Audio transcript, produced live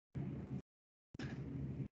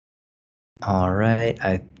All right,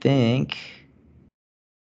 I think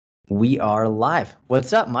we are live.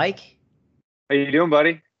 What's up, Mike? How you doing,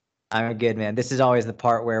 buddy? I'm good, man. This is always the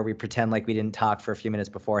part where we pretend like we didn't talk for a few minutes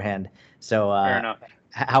beforehand. So, Fair enough.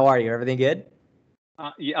 how are you? Everything good?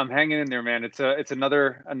 Yeah, I'm hanging in there, man. It's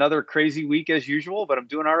another crazy week as usual, but I'm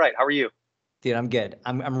doing all right. How are you? Dude, I'm good.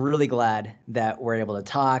 I'm really glad that we're able to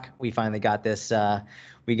talk. We finally got this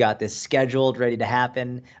scheduled, ready to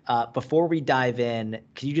happen. Before we dive in,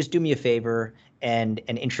 can you just do me a favor and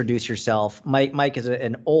introduce yourself? Mike is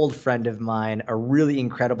an old friend of mine, a really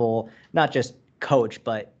incredible, not just coach,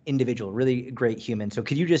 but individual, really great human. So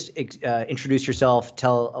could you just introduce yourself,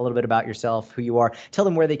 tell a little bit about yourself, who you are, tell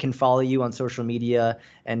them where they can follow you on social media,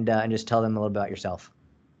 and just tell them a little bit about yourself.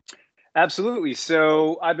 Absolutely.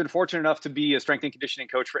 So I've been fortunate enough to be a strength and conditioning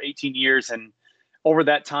coach for 18 years, and over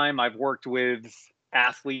that time, I've worked with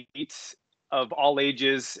athletes of all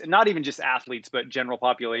ages, and not even just athletes, but general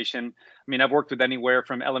population. I mean, I've worked with anywhere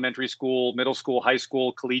from elementary school, middle school, high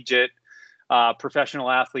school, collegiate,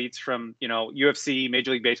 professional athletes from UFC,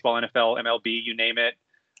 Major League Baseball, NFL, MLB, you name it.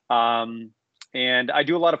 Um, and I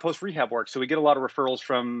do a lot of post rehab work. So we get a lot of referrals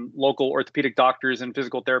from local orthopedic doctors and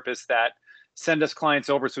physical therapists that send us clients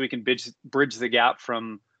over so we can bridge the gap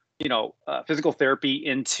from physical therapy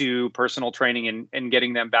into personal training and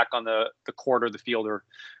getting them back on the court or the field or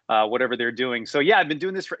whatever they're doing. So yeah, I've been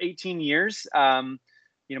doing this for 18 years.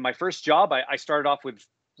 My first job, I started off with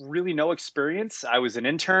really no experience. I was an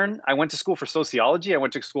intern. I went to school for sociology. I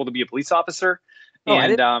went to school to be a police officer. Oh, I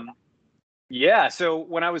And didn't. yeah, so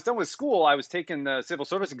when I was done with school, I was taking the civil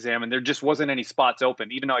service exam and there just wasn't any spots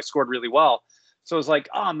open, even though I scored really well. So I was like,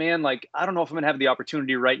 oh man, like, I don't know if I'm going to have the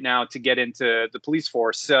opportunity right now to get into the police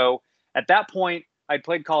force. So at that point, I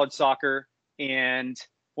played college soccer. And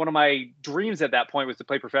one of my dreams at that point was to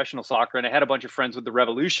play professional soccer. And I had a bunch of friends with the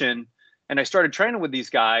Revolution. And I started training with these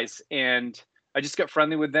guys. And I just got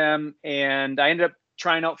friendly with them. And I ended up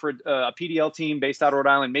trying out for a PDL team based out of Rhode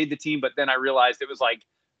Island, made the team. But then I realized it was like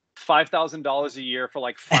 $5,000 a year for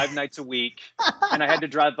like 5 nights a week. And I had to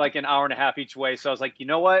drive like an hour and a half each way. So I was like, you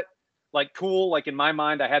know what? Like, cool. Like, in my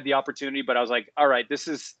mind, I had the opportunity, but I was like, all right,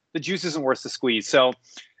 the juice isn't worth the squeeze. So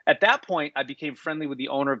at that point, I became friendly with the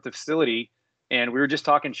owner of the facility, and we were just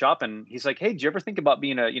talking shop. And he's like, hey, do you ever think about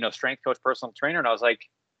being a strength coach, personal trainer? And I was like,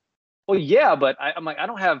 well, yeah, but I'm like, I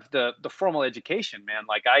don't have the formal education, man.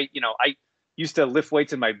 Like, I used to lift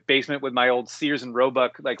weights in my basement with my old Sears and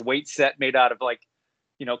Roebuck like weight set made out of like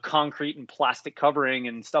concrete and plastic covering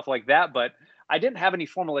and stuff like that. But I didn't have any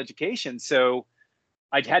formal education. So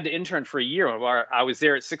I had to intern for a year. I was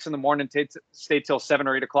there at 6 in the morning, stayed till 7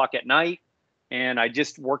 or 8 o'clock at night. And I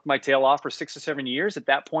just worked my tail off for 6 or 7 years. At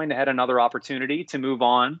that point, I had another opportunity to move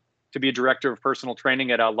on to be a director of personal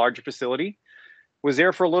training at a larger facility. Was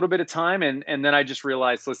there for a little bit of time. And then I just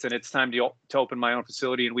realized, listen, it's time to open my own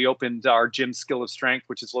facility. And we opened our gym Skill of Strength,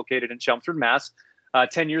 which is located in Chelmsford, Mass,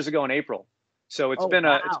 10 years ago in April. So Oh,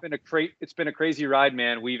 wow. it's been a crazy ride,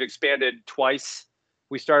 man. We've expanded twice.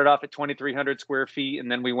 We started off at 2,300 square feet,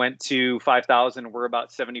 and then we went to 5,000. And we're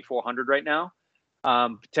about 7,400 right now.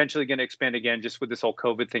 Potentially going to expand again just with this whole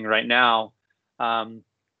COVID thing right now. Um,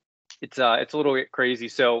 it's a little bit crazy.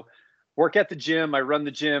 So work at the gym. I run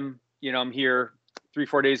the gym. I'm here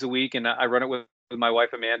 3-4 days a week, and I run it with my wife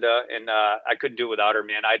Amanda. And I couldn't do it without her,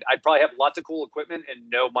 man. I'd probably have lots of cool equipment and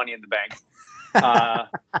no money in the bank. Uh,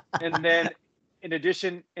 and then in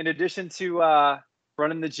addition to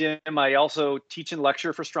running the gym, I also teach and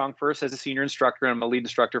lecture for Strong First as a senior instructor, and I'm a lead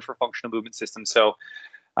instructor for functional movement systems. So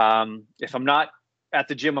if I'm not at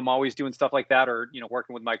the gym, I'm always doing stuff like that, or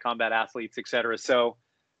working with my combat athletes, etc. So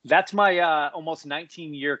that's my almost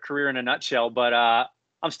 19-year career in a nutshell. But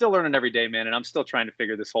I'm still learning every day, man, and I'm still trying to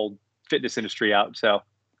figure this whole fitness industry out. So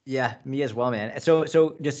Yeah, me as well, man.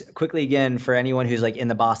 So just quickly again, for anyone who's like in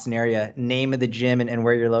the Boston area, name of the gym and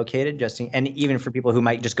where you're located, and even for people who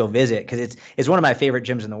might just go visit, because it's one of my favorite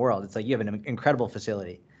gyms in the world. It's like you have an incredible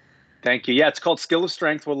facility. thank you. Yeah, it's called Skill of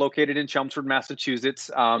Strength. We're located in Chelmsford, Massachusetts.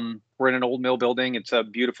 We're in an old mill building. It's a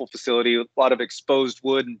beautiful facility, a lot of exposed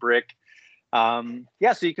wood and brick.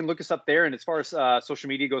 Yeah, so you can look us up there. And as far as social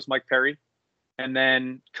media goes, Mike Perry. And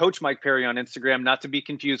then Coach Mike Perry on Instagram, not to be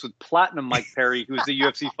confused with Platinum Mike Perry, who's the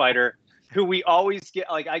UFC fighter, who we always get.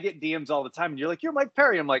 Like, I get DMs all the time, and you're like, "You're Mike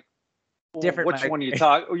Perry." I'm like, well, Different, which Mike. one are you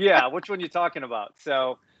talk? Yeah, which one are you talking about?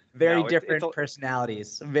 So Very no, it's different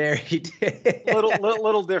personalities. Very.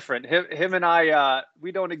 little different. Him and I,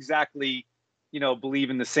 we don't exactly, believe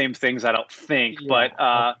in the same things. I don't think, Yeah. but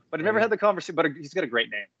I've never Okay. had the conversation. But he's got a great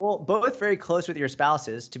name. Well, both very close with your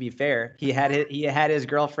spouses. To be fair, he had his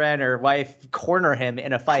girlfriend or wife corner him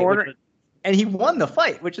in a fight, Corner, and he won the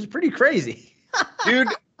fight, which is pretty crazy. dude.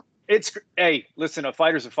 hey, listen, a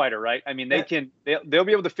fighter's a fighter, right? I mean, they'll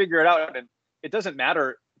be able to figure it out, and it doesn't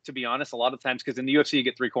matter, to be honest, a lot of times, because in the UFC you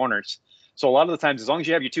get 3 corners. So a lot of the times, as long as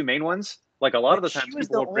you have your 2 main ones, like a lot of the times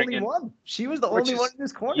people will bring in. She was the only one in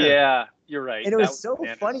this corner. Yeah, you're right. And it was so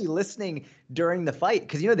funny listening during the fight,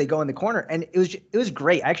 because they go in the corner, and it was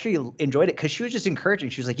great. I actually enjoyed it because she was just encouraging.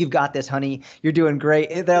 She was like, "You've got this, honey. You're doing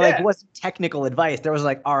great." They're like, it wasn't technical advice. There was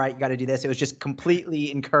like, "All right, you got to do this." It was just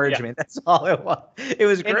completely encouragement. Yeah. That's all it was. It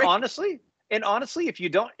was great. And honestly, if you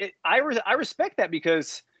don't, I respect that,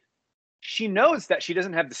 because she knows that she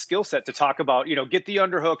doesn't have the skill set to talk about, get the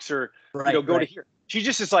underhooks or go to here. She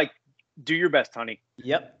just is like, do your best, honey.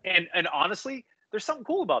 Yep. And honestly, there's something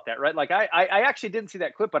cool about that, right? Like I actually didn't see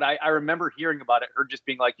that clip, but I remember hearing about it, her just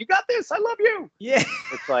being like, "You got this, I love you." Yeah.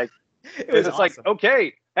 It's like, awesome. Like,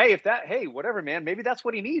 okay, hey, whatever, man. Maybe that's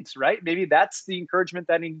what he needs, right? Maybe that's the encouragement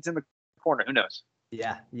that he needs in the corner. Who knows?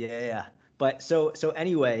 Yeah. But so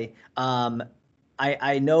anyway,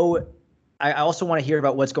 I know. I also want to hear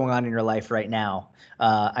about what's going on in your life right now.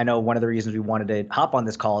 I know one of the reasons we wanted to hop on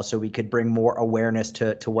this call is so we could bring more awareness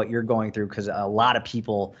to what you're going through, because a lot of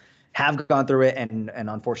people have gone through it and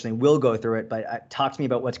unfortunately will go through it. But talk to me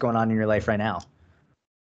about what's going on in your life right now.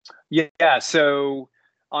 Yeah. So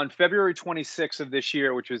on February 26th of this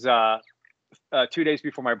year, which was 2 days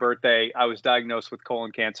before my birthday, I was diagnosed with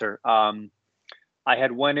colon cancer. I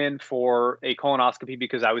had went in for a colonoscopy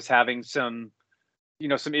because I was having some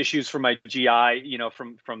issues from my GI,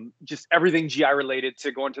 from just everything GI related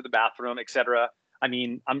to going to the bathroom, et cetera. I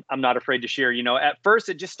mean, I'm not afraid to share, at first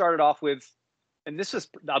it just started off with, and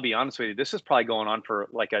I'll be honest with you, this was probably going on for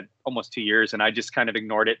like almost 2 years, and I just kind of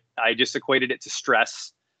ignored it. I just equated it to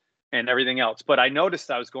stress and everything else. But I noticed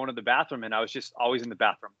I was going to the bathroom, and I was just always in the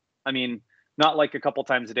bathroom. I mean, not like a couple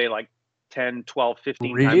times a day, like 10, 12,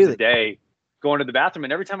 15 times a day going to the bathroom.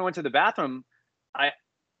 And every time I went to the bathroom, I'd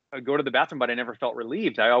go to the bathroom, but I never felt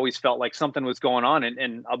relieved. I always felt like something was going on.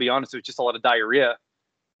 And I'll be honest, it was just a lot of diarrhea.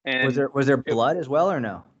 And was there blood as well, or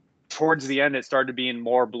no? Towards the end, it started being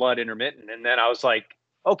more blood intermittent. And then I was like,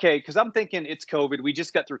 okay, because I'm thinking it's COVID. We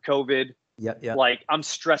just got through COVID. Yep. Like, I'm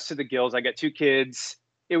stressed to the gills. I got 2 kids.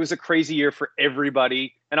 It was a crazy year for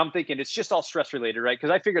everybody. And I'm thinking it's just all stress related, right?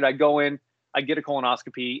 Because I figured I'd go in, I'd get a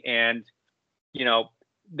colonoscopy, and,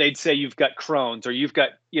 they'd say you've got Crohn's, or you've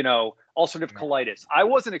got, ulcerative colitis. I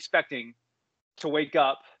wasn't expecting to wake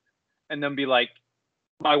up and then be like,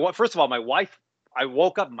 first of all, my wife, I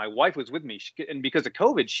woke up and my wife was with me, and because of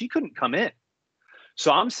COVID, she couldn't come in.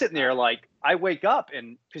 So I'm sitting there like, I wake up,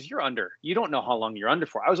 and because you don't know how long you're under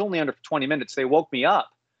for. I was only under for 20 minutes. They woke me up,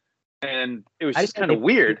 and it was just kind of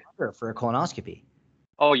weird. For a colonoscopy.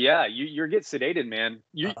 Oh yeah, you get sedated, man.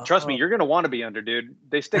 Trust me, you're gonna want to be under, dude.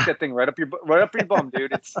 They stick that thing right up your bum,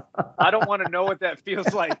 dude. I don't want to know what that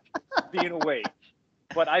feels like being awake.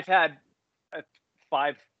 But I've had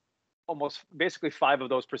 5 of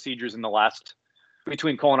those procedures in the last,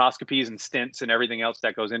 between colonoscopies and stents and everything else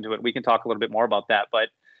that goes into it. We can talk a little bit more about that, but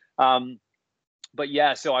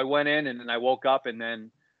yeah. So I went in, and then I woke up, and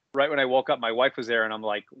then right when I woke up, my wife was there, and I'm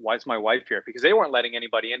like, "Why is my wife here?" Because they weren't letting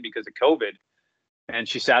anybody in because of COVID. And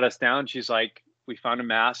she sat us down. She's like, "We found a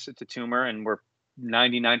mass. It's a tumor, and we're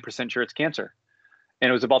 99% sure it's cancer." And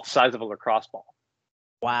it was about the size of a lacrosse ball.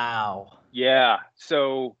 Wow. Yeah.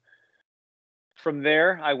 So from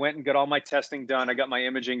there, I went and got all my testing done. I got my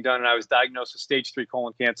imaging done, and I was diagnosed with stage 3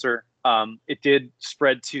 colon cancer. It did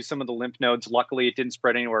spread to some of the lymph nodes. Luckily, it didn't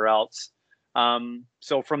spread anywhere else.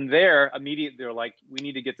 So from there, immediately they're like, "We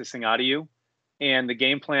need to get this thing out of you." And the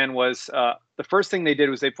game plan was, the first thing they did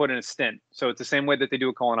was they put in a stent. So it's the same way that they do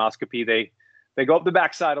a colonoscopy. They go up the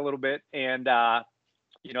backside a little bit, and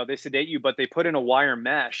they sedate you, but they put in a wire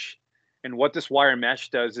mesh. And what this wire mesh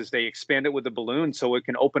does is they expand it with a balloon so it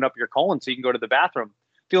can open up your colon so you can go to the bathroom.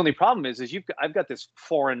 The only problem is I've got this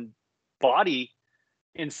foreign body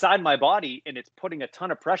inside my body, and it's putting a ton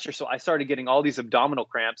of pressure. So I started getting all these abdominal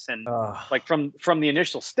cramps, and like from the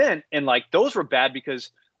initial stent, and like those were bad because,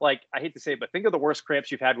 like, I hate to say it, but think of the worst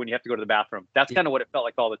cramps you've had when you have to go to the bathroom. That's kind of what it felt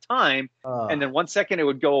like all the time. And then 1 second it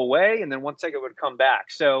would go away, and then 1 second it would come back.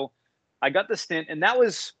 So I got the stent, and that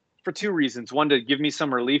was for 2 reasons. One, to give me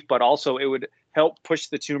some relief, but also it would help push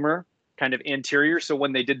the tumor kind of anterior. So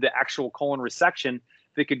when they did the actual colon resection,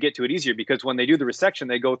 they could get to it easier, because when they do the resection,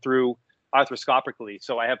 they go through arthroscopically.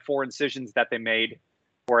 So I have 4 incisions that they made,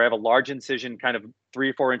 where I have a large incision kind of 3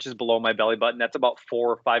 or 4 inches below my belly button. That's about 4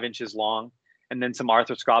 or 5 inches long. And then some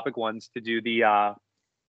arthroscopic ones to do the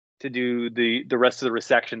rest of the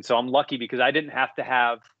resection. So I'm lucky because I didn't have to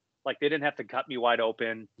have, like, they didn't have to cut me wide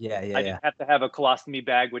open. I didn't have to have a colostomy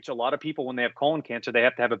bag, which a lot of people, when they have colon cancer, they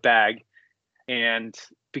have to have a bag. and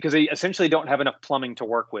because they essentially don't have enough plumbing to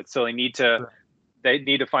work with, so they need to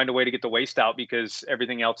find a way to get the waste out because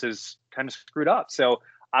everything else is kind of screwed up. So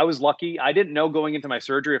I was lucky. I didn't know going into my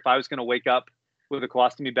surgery if I was going to wake up with a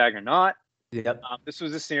colostomy bag or not. Yep. This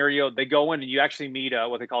was a scenario. They go in and you actually meet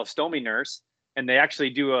what they call a stomy nurse, and they actually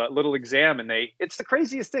do a little exam. And it's the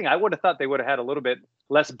craziest thing. I would have thought they would have had a little bit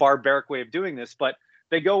less barbaric way of doing this, but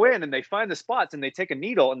they go in and they find the spots and they take a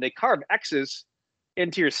needle and they carve X's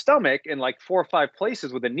into your stomach in like 4 or 5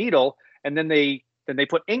 places with a needle, and then they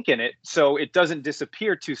put ink in it so it doesn't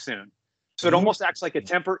disappear too soon. So it almost acts like a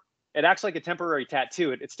temporary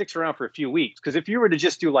tattoo. It sticks around for a few weeks, because if you were to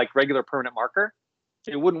just do like regular permanent marker,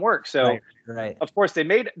 it wouldn't work. So right. Of course they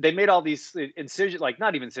made all these incisions, like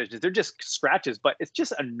not even incisions, they're just scratches, but it's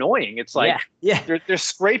just annoying. It's like they're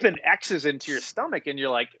scraping X's into your stomach and you're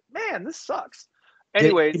like, man, this sucks.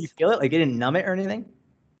 Anyways, did you feel it? Like it didn't numb it or anything?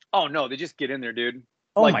 Oh no, they just get in there, dude.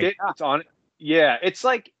 Oh like my God. It's on. Yeah, it's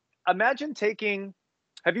like, imagine taking.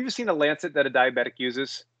 Have you ever seen a lancet that a diabetic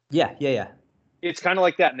uses? Yeah. It's kind of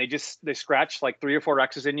like that, and they scratch like 3 or 4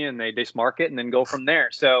 X's in you, and they just mark it, and then go from there.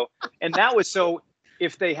 So, and that was so.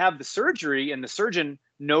 If they have the surgery and the surgeon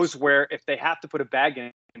knows where, if they have to put a bag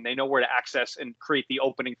in, and they know where to access and create the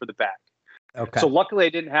opening for the bag. Okay. So luckily I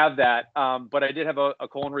didn't have that, but I did have a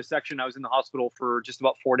colon resection. I was in the hospital for just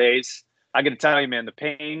about 4 days. I got to tell you, man, the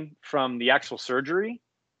pain from the actual surgery,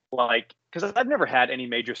 like, because I've never had any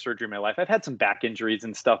major surgery in my life. I've had some back injuries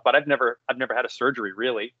and stuff, but I've never had a surgery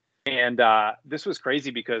really. And this was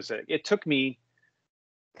crazy because it took me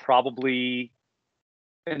probably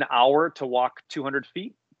an hour to walk 200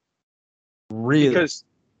 feet. Really?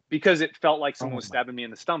 Because it felt like someone was stabbing me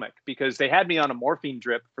in the stomach, because they had me on a morphine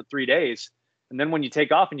drip for 3 days. And then when you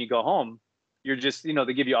take off and you go home, you're just,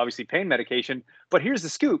 they give you obviously pain medication. But here's the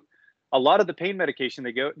scoop. A lot of the pain medication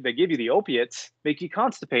they give you, the opiates, make you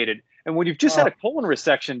constipated. And when you've just had a colon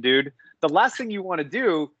resection, dude, the last thing you want to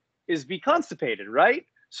do is be constipated, right?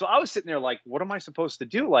 So I was sitting there like, what am I supposed to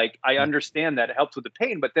do? Like, I understand that it helps with the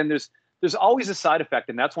pain, but then there's always a side effect.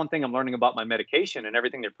 And that's one thing I'm learning about my medication and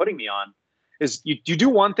everything they're putting me on, is you do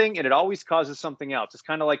one thing and it always causes something else. It's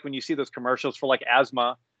kind of like when you see those commercials for like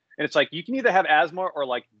asthma, and it's like you can either have asthma or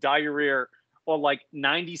like diarrhea or like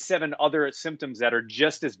 97 other symptoms that are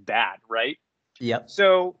just as bad, right? Yep.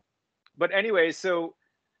 So, but anyway,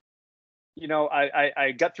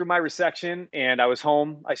 I got through my resection and I was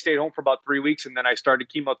home. I stayed home for about 3 weeks, and then I started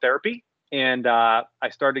chemotherapy. And I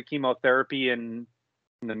started chemotherapy in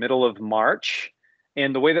the middle of March.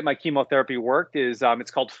 And the way that my chemotherapy worked is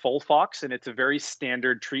it's called Folfox, and it's a very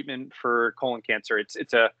standard treatment for colon cancer.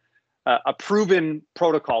 It's a proven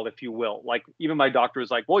protocol, if you will. Like, even my doctor was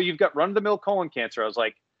like, well, you've got run-of-the-mill colon cancer. I was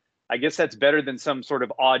like, I guess that's better than some sort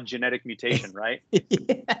of odd genetic mutation, right?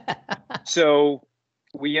 Yeah. So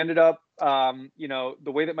we ended up, the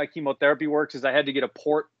way that my chemotherapy works is I had to get a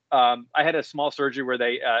port. I had a small surgery where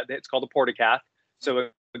it's called a portacath. So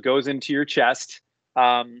it goes into your chest,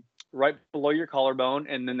 right below your collarbone,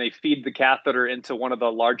 and then they feed the catheter into one of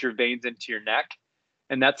the larger veins into your neck.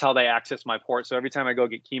 And that's how they access my port. So every time I go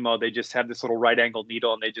get chemo, they just have this little right angled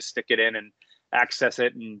needle and they just stick it in and access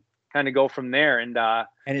it and kind of go from there. And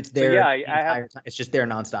it's there. So yeah, it's just there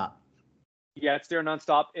nonstop. Yeah, it's there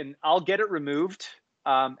nonstop. And I'll get it removed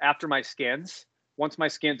after my scans. If my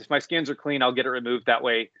scans are clean, I'll get it removed that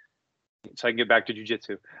way, so I can get back to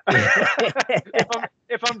jiu-jitsu.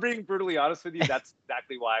 if I'm being brutally honest with you, that's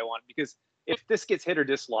exactly why I want it. Because if this gets hit or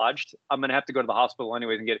dislodged, I'm going to have to go to the hospital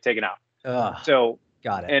anyways and get it taken out. So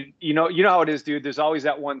got it. And you know how it is, dude. There's always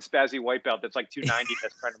that one spazzy white belt that's like 290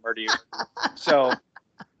 that's trying to murder you. So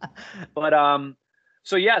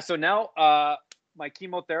now my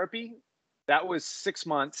chemotherapy, that was 6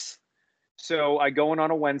 months. So I go in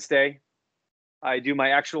on a Wednesday. I do my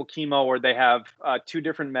actual chemo, where they have 2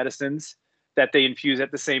 different medicines that they infuse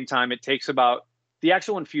at the same time. It takes the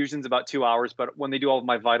actual infusion's about 2 hours, but when they do all of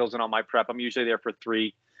my vitals and all my prep, I'm usually there for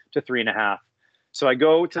 3 to 3.5. So I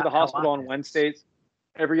go to the hospital on Wednesdays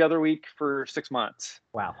every other week for 6 months.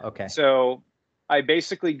 Wow. Okay. So I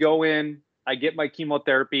basically go in, I get my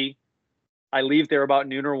chemotherapy. I leave there about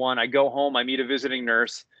noon or 1. I go home, I meet a visiting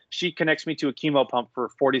nurse. She connects me to a chemo pump for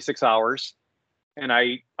 46 hours. And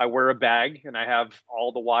I wear a bag, and I have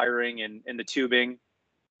all the wiring and the tubing.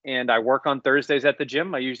 And I work on Thursdays at the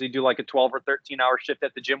gym. I usually do like a 12 or 13 hour shift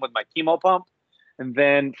at the gym with my chemo pump. And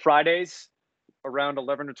then Fridays around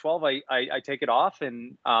 11 or 12, I take it off,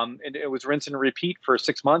 and it was rinse and repeat for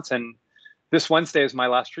 6 months. And this Wednesday is my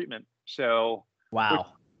last treatment. So wow.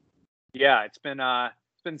 Yeah, it's been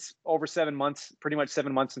over 7 months, pretty much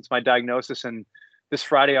 7 months since my diagnosis. And this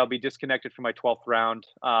Friday I'll be disconnected from my 12th round.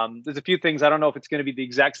 There's a few things. I don't know if it's going to be the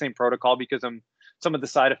exact same protocol because some of the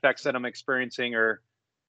side effects that I'm experiencing are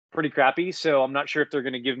pretty crappy. So I'm not sure if they're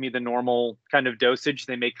going to give me the normal kind of dosage.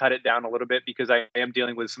 They may cut it down a little bit because I am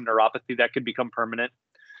dealing with some neuropathy that could become permanent.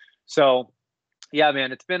 So yeah,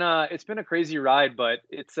 man, it's been a crazy ride, but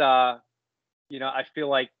it's I feel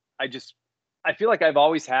like I've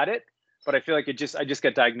always had it, but I feel like I just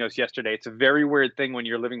got diagnosed yesterday. It's a very weird thing when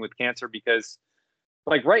you're living with cancer because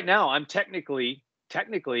like right now I'm technically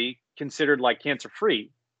considered like cancer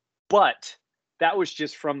free, but that was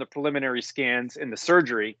just from the preliminary scans and the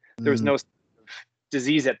surgery. There was no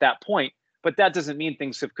disease at that point, but that doesn't mean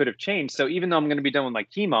things could have changed. So even though I'm going to be done with my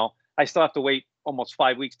chemo, I still have to wait almost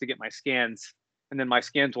 5 weeks to get my scans, and then my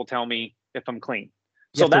scans will tell me if I'm clean.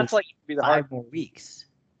 So that's like be the 5 more weeks.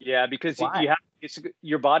 Yeah, because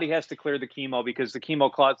your body has to clear the chemo because the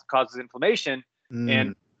chemo causes inflammation,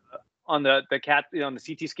 and on the on the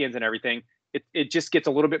CT scans and everything, it just gets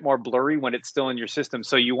a little bit more blurry when it's still in your system.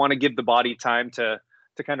 So you want to give the body time to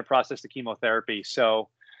kind of process the chemotherapy. So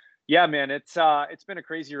yeah, man, it's been a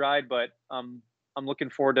crazy ride, but I'm looking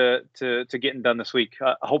forward to getting done this week.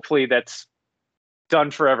 Hopefully that's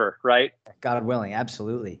done forever, right? God willing,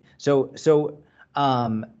 absolutely. So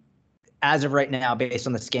as of right now, based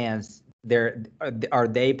on the scans, are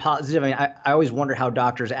they positive? I mean, I always wonder how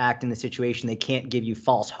doctors act in the situation. They can't give you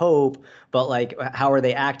false hope, but like, how are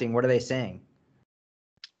they acting? What are they saying?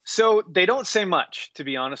 So they don't say much, to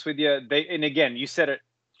be honest with you. And again, you said it,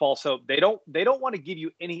 false hope. They don't want to give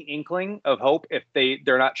you any inkling of hope if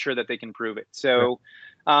they're not sure that they can prove it. So,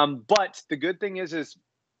 but the good thing is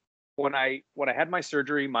when I had my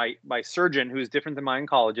surgery, my surgeon, who is different than my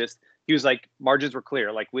oncologist, he was like, margins were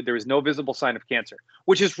clear. Like there was no visible sign of cancer,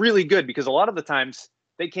 which is really good because a lot of the times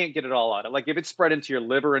they can't get it all out. Like if it's spread into your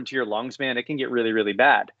liver, into your lungs, man, it can get really, really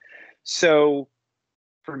bad. So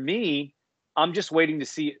for me, I'm just waiting to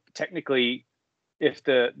see technically if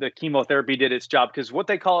the chemotherapy did its job, because what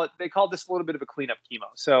they call this a little bit of a cleanup chemo.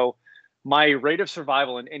 So my rate of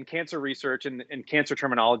survival in cancer research and in cancer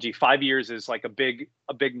terminology, 5 years is like a big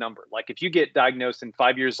number. Like if you get diagnosed and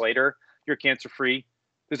 5 years later, you're cancer free,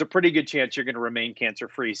 there's a pretty good chance you're going to remain cancer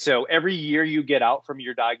free. So every year you get out from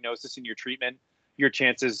your diagnosis and your treatment, your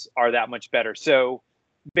chances are that much better. So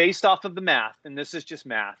based off of the math, and this is just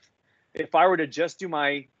math, if I were to just do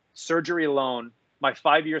my surgery alone, my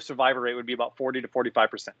 5-year survival rate would be about 40 to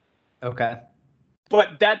 45%. Okay.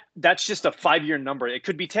 But that's just a 5-year number. It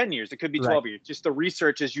could be 10 years. It could be 12 years. Just the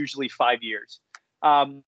research is usually 5 years.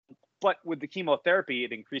 But with the chemotherapy,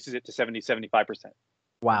 it increases it to 70, 75%.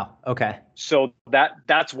 Wow. Okay. So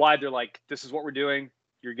that's why they're like, this is what we're doing.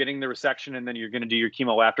 You're getting the resection, and then you're going to do your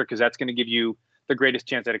chemo after, because that's going to give you the greatest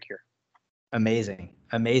chance at a cure. Amazing.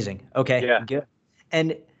 Okay. Yeah. Good.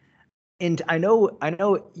 And I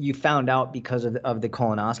know you found out because of the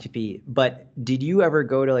colonoscopy, but did you ever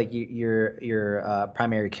go to like your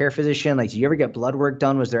primary care physician? Like, did you ever get blood work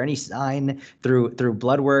done? Was there any sign through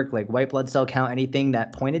blood work, like white blood cell count, anything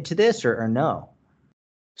that pointed to this, or no?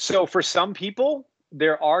 So for some people,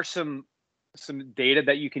 there are some data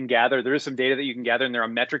that you can gather. There is some data that you can gather, and there are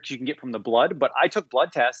metrics you can get from the blood. But I took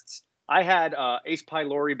blood tests. I had H.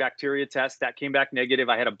 pylori bacteria test that came back negative.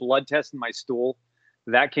 I had a blood test in my stool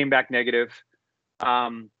that came back negative.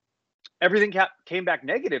 Everything came back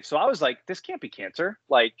negative. So I was like, this can't be cancer.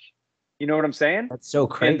 Like, you know what I'm saying? That's so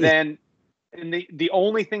crazy. And the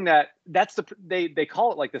only thing they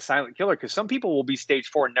call it like the silent killer, because some people will be stage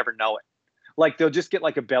 4 and never know it. Like they'll just get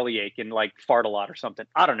like a bellyache and like fart a lot or something.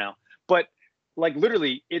 I don't know. But like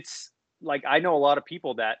literally, it's like I know a lot of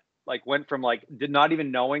people that like went from like did not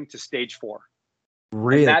even knowing to stage 4.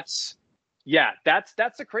 Really? And that's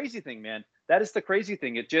the crazy thing, man. That is the crazy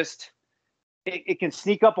thing. It just it can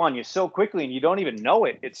sneak up on you so quickly and you don't even know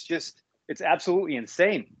it. It's absolutely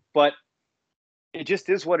insane. But it just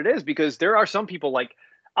is what it is, because there are some people, like,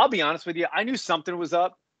 I'll be honest with you, I knew something was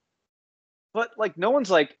up, but like no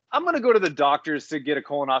one's like, I'm going to go to the doctors to get a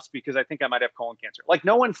colonoscopy because I think I might have colon cancer. Like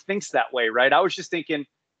no one thinks that way, right? I was just thinking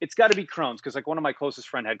it's got to be Crohn's, because like one of my closest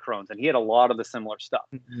friend had Crohn's and he had a lot of the similar stuff.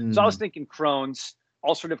 So I was thinking Crohn's,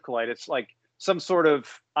 ulcerative colitis, like some sort of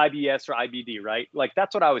IBS or IBD, right? Like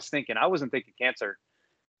that's what I was thinking. I wasn't thinking cancer.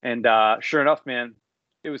 And sure enough, man,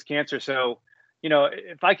 it was cancer. So, you know,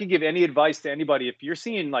 if I could give any advice to anybody, if you're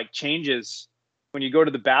seeing like changes when you go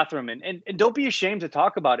to the bathroom, and don't be ashamed to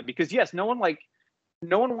talk about it, because yes, no one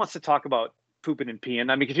wants to talk about pooping and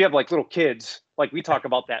peeing. I mean, if you have like little kids, like we talk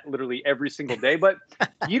about that literally every single day, but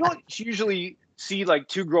you don't usually see like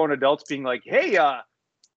 2 grown adults being like, hey,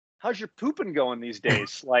 how's your pooping going these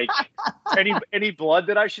days? Like any blood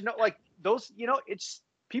that I should know? Like those, you know, it's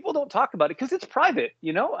people don't talk about it because it's private,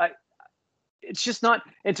 it's just not.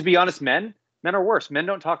 And to be honest, men are worse. Men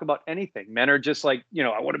don't talk about anything. Men are just like,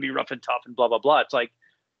 I want to be rough and tough and blah, blah, blah. It's like,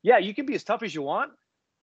 yeah, you can be as tough as you want,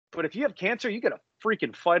 but if you have cancer, you got a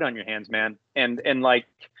freaking fight on your hands, man. And like,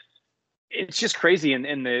 it's just crazy.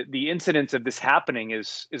 And the incidence of this happening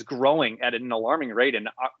is growing at an alarming rate. And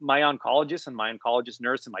my oncologist and my oncologist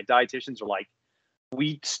nurse and my dietitians are like,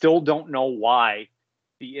 we still don't know why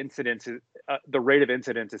the incidence, the rate of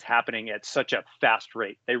incidence is happening at such a fast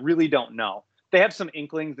rate. They really don't know. They have some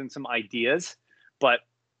inklings and some ideas, but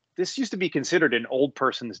this used to be considered an old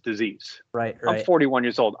person's disease. Right. I'm 41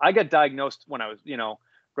 years old. I got diagnosed when I was,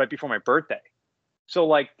 right before my birthday. So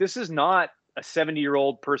like, this is not a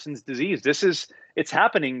 70-year-old person's disease. It's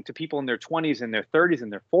happening to people in their 20s and their 30s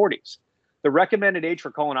and their 40s. The recommended age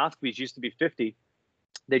for colonoscopies used to be 50.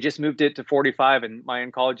 They just moved it to 45, and my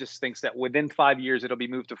oncologist thinks that within 5 years it'll be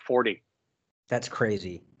moved to 40. That's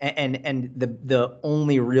crazy. And the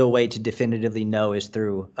only real way to definitively know is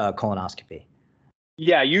through colonoscopy.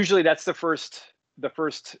 Yeah, usually that's the first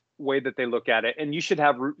way that they look at it. And you should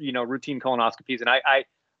have routine colonoscopies. And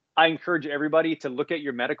I encourage everybody to look at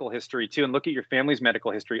your medical history too, and look at your family's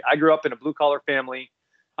medical history. I grew up in a blue collar family.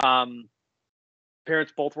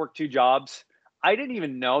 Parents both worked 2 jobs. I didn't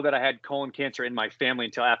even know that I had colon cancer in my family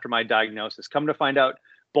until after my diagnosis. Come to find out,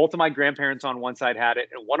 both of my grandparents on one side had it,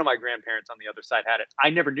 and one of my grandparents on the other side had it. I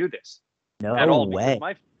never knew this at all way.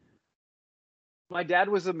 because my dad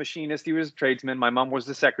was a machinist. He was a tradesman. My mom was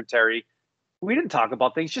the secretary. We didn't talk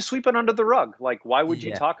about things, just sweep it under the rug. Like, why would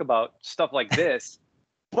you talk about stuff like this?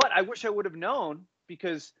 But I wish I would have known,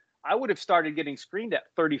 because I would have started getting screened at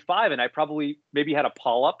 35, and I probably maybe had a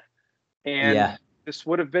polyp, and this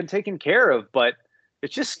would have been taken care of. But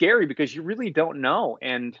it's just scary because you really don't know.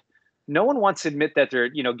 And no one wants to admit that they're,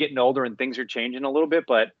 getting older and things are changing a little bit.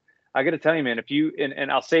 But I got to tell you, man, if you,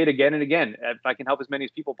 and I'll say it again and again, if I can help as many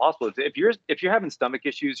as people possible, if you're having stomach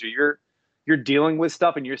issues, or you're dealing with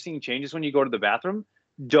stuff and you're seeing changes when you go to the bathroom,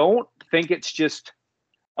 don't think it's just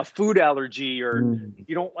a food allergy or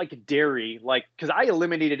you don't like dairy. Like, because I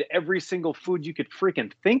eliminated every single food you could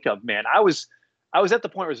freaking think of, man. I was at the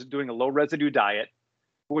point where I was doing a low residue diet,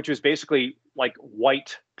 which was basically like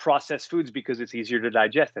white processed foods because it's easier to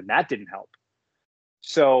digest, and that didn't help.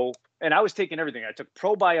 So, and I was taking everything. I took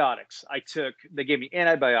probiotics. They gave me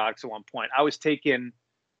antibiotics at one point. I was taking,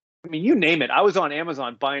 you name it. I was on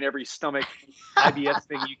Amazon buying every stomach IBS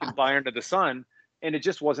thing you can buy under the sun, and it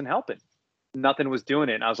just wasn't helping. Nothing was doing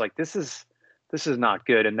it. And I was like, this is not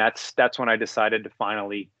good. And that's when I decided to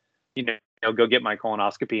finally, go get my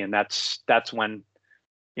colonoscopy. And that's when,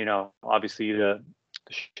 obviously the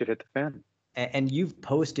shit hit the fan. And you've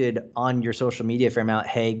posted on your social media a fair amount,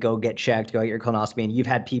 hey, go get checked, go get your colonoscopy. And you've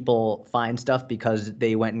had people find stuff because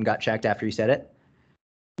they went and got checked after you said it?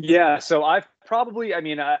 Yeah. So I've probably, I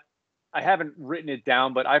haven't written it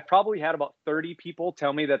down, but I've probably had about 30 people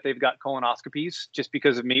tell me that they've got colonoscopies just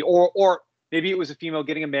because of me, or maybe it was a female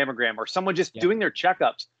getting a mammogram, or someone just doing their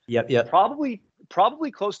checkups. Yep.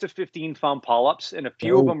 Probably close to 15 found polyps, and a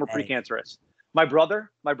few of them were precancerous. My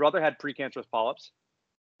brother had precancerous polyps.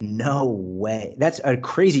 No way. That's a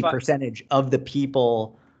crazy percentage of the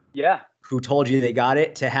people who told you they got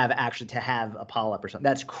it to have a polyp or something.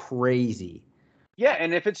 That's crazy. Yeah,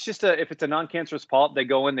 and if it's a non-cancerous polyp, they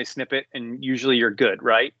go in, they snip it, and usually you're good,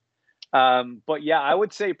 right? But yeah, I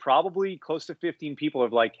would say probably close to 15 people are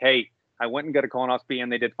like, hey, I went and got a colonoscopy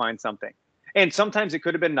and they did find something. And sometimes it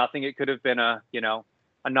could have been nothing. It could have been a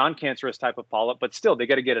non-cancerous type of polyp, but still they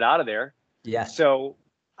got to get it out of there. Yeah. So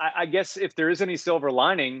I guess if there is any silver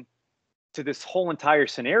lining to this whole entire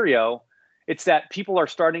scenario, it's that people are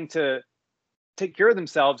starting to take care of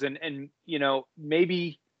themselves, and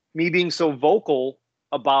maybe me being so vocal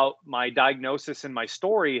about my diagnosis and my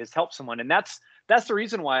story has helped someone. And that's the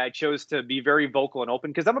reason why I chose to be very vocal and open,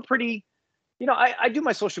 because I'm a pretty, I do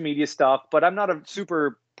my social media stuff, but I'm not a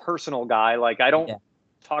super personal guy. Like, I don't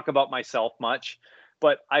talk about myself much,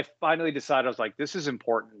 but I finally decided, I was like, this is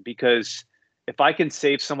important, because if I can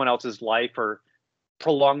save someone else's life or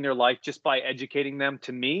prolong their life just by educating them,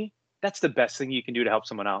 to me, that's the best thing you can do to help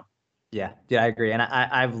someone out. Yeah, I agree. And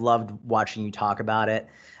I've loved watching you talk about it.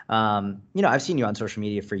 I've seen you on social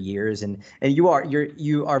media for years, and you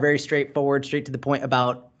are very straightforward, straight to the point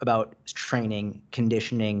about training,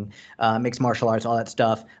 conditioning, mixed martial arts, all that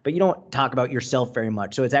stuff. But you don't talk about yourself very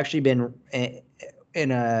much. So it's actually been,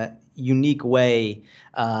 in a unique way,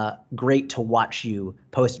 great to watch you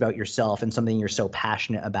post about yourself and something you're so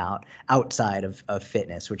passionate about outside of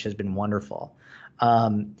fitness, which has been wonderful.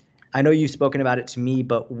 I know you've spoken about it to me,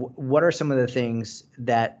 but what are some of the things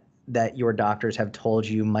that that your doctors have told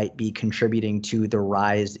you might be contributing to the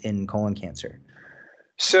rise in colon cancer?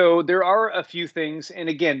 So there are a few things, and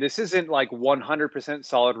again, this isn't like 100%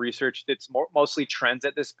 solid research. It's mostly trends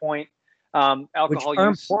at this point. Which Alcohol are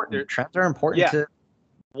use, important. Trends are important yeah, to.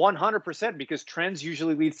 100%, because trends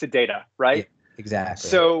usually leads to data, Yeah, right? exactly.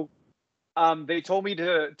 So they told me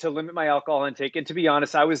to limit my alcohol intake, and to be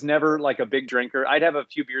honest, I was never like a big drinker. I'd have a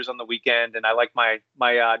few beers on the weekend, and I like my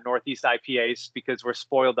Northeast IPAs because we're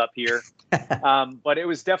spoiled up here. But it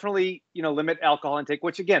was definitely, limit alcohol intake,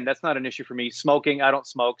 which again, that's not an issue for me. Smoking, I don't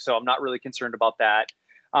smoke, so I'm not really concerned about that.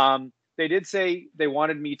 They did say they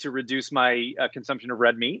wanted me to reduce my consumption of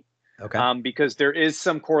red meat, Okay. because there is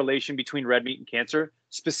some correlation between red meat and cancer,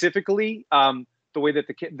 specifically the way that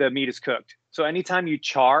the meat is cooked. So anytime you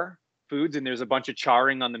char foods and there's a bunch of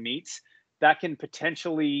charring on the meats, that can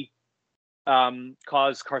potentially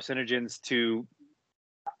cause carcinogens to,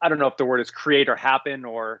 I don't know if the word is create or happen,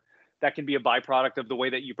 or that can be a byproduct of the way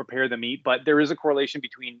that you prepare the meat. But there is a correlation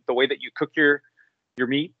between the way that you cook your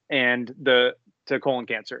meat and to colon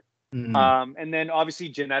cancer. Mm. And then obviously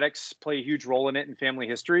genetics play a huge role in it, and family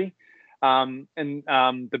history. And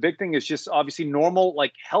the big thing is just obviously normal,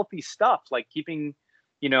 like healthy stuff, like keeping,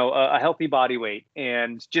 a healthy body weight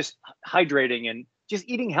and just hydrating and just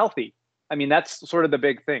eating healthy. I mean, that's sort of the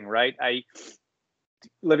big thing, right?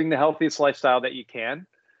 Living the healthiest lifestyle that you can.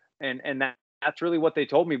 And that's really what they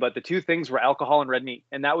told me. But the two things were alcohol and red meat.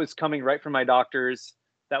 And that was coming right from my doctors.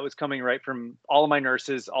 That was coming right from all of my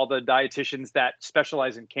nurses, all the dietitians that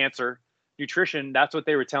specialize in cancer nutrition. That's what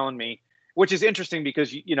they were telling me, which is interesting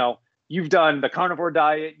because, you've done the carnivore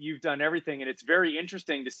diet, you've done everything. And it's very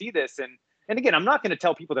interesting to see this. And again, I'm not going to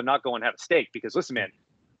tell people to not go and have a steak, because listen, man,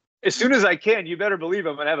 as soon as I can, you better believe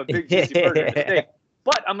I'm going to have a big juicy burger and a steak.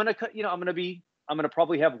 But I'm going to, I'm going to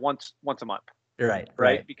probably have once a month.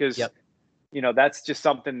 Right. Because, Yep. that's just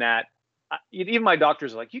something that even my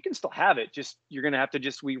doctors are like, you can still have it. Just, you're going to have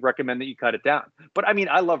to we recommend that you cut it down. But I mean,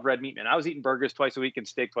 I love red meat, man. I was eating burgers twice a week and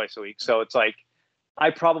steak twice a week. So it's like, I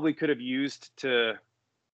probably could have used to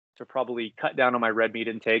probably cut down on my red meat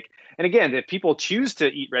intake. And again, if people choose to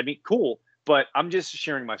eat red meat, cool. But I'm just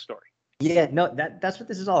sharing my story. Yeah, no, that's what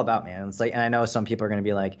this is all about, man. It's like, and I know some people are going to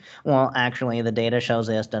be like, well, actually, the data shows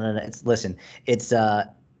this. Da, da, da. Listen,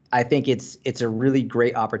 I think it's a really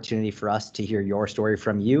great opportunity for us to hear your story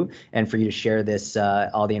from you, and for you to share this,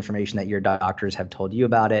 all the information that your doctors have told you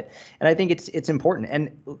about it. And I think it's important.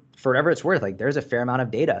 And for whatever it's worth, like, there's a fair amount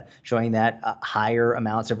of data showing that higher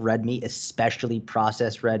amounts of red meat, especially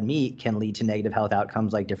processed red meat, can lead to negative health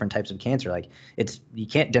outcomes like different types of cancer. Like, you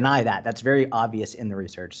can't deny that. That's very obvious in the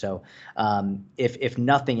research. So if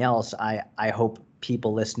nothing else, I hope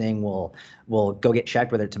people listening will go get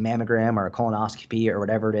checked, whether it's a mammogram or a colonoscopy or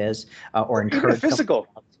whatever it is, or Even a encourage physical.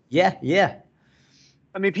 Yeah.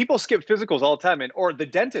 I mean, people skip physicals all the time, man. Or the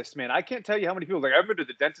dentist, man. I can't tell you how many people like, I haven't been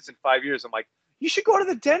to the dentist in 5 years. I'm like, you should go to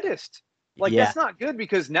the dentist. Like, Yeah. that's not good,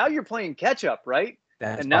 because now you're playing catch up, right?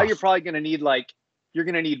 That's And now you're probably going to need you're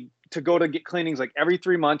going to need to go to get cleanings like every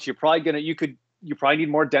 3 months. You probably need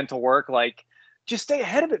more dental work. Like, just stay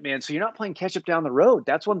ahead of it, man. So you're not playing catch up down the road.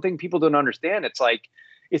 That's one thing people don't understand. It's like,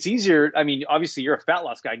 it's easier. I mean, obviously you're a fat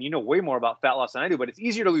loss guy and you know way more about fat loss than I do, but it's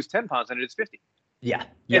easier to lose 10 pounds than it is 50. Yeah.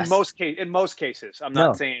 Yes. In most cases, I'm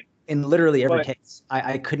not saying in literally every case.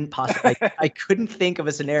 I couldn't possibly I couldn't think of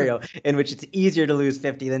a scenario in which it's easier to lose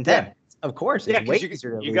 50 than 10. Yeah. Of course, it's way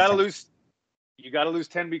easier to you lose. You got to lose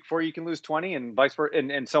 10 before you can lose 20, and vice versa,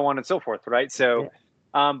 and so on and so forth, right? So,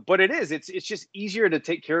 but it's just easier to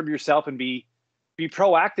take care of yourself and be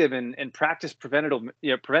proactive and practice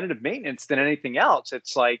preventative maintenance than anything else.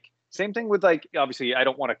 It's like same thing with, like, obviously I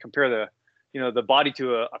don't want to compare the body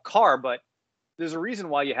to a car, but there's a reason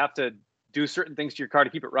why you have to do certain things to your car to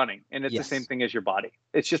keep it running. And it's the same thing as your body.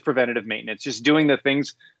 It's just preventative maintenance, just doing the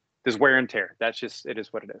things. There's wear and tear. It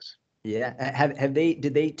is what it is. Yeah.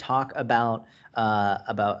 Did they talk about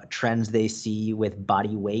trends they see with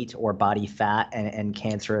body weight or body fat and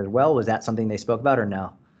cancer as well? Was that something they spoke about or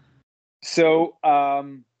no? So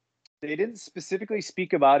they didn't specifically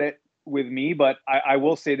speak about it with me, but I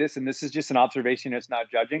will say this, and this is just an observation. It's not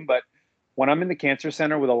judging, but when I'm in the cancer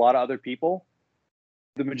center with a lot of other people,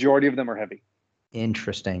 the majority of them are heavy.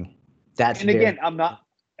 Interesting. Again, I'm not,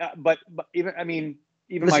 but even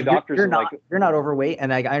listen, my doctors you're not overweight,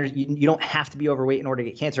 and you don't have to be overweight in order to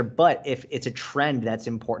get cancer. But if it's a trend, that's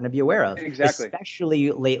important to be aware of. Exactly.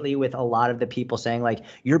 Especially lately, with a lot of the people saying like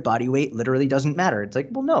your body weight literally doesn't matter. It's like,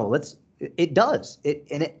 well, no, it does.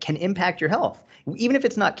 And it can impact your health. Even if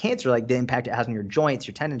it's not cancer, like the impact it has on your joints,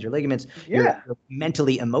 your tendons, your ligaments, your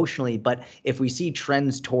mentally, emotionally. But if we see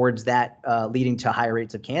trends towards that leading to higher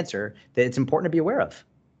rates of cancer, that it's important to be aware of.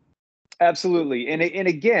 Absolutely. And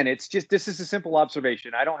again, it's just, this is a simple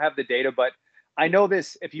observation. I don't have the data, but I know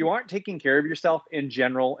this. If you aren't taking care of yourself in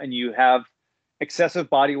general and you have excessive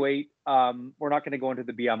body weight, we're not going to go into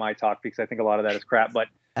the BMI talk because I think a lot of that is crap.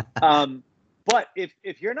 Um, but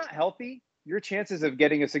if you're not healthy, your chances of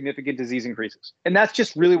getting a significant disease increases. And that's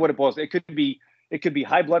just really what it boils. It could be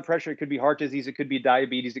high blood pressure, it could be heart disease, it could be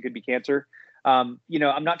diabetes, it could be cancer. You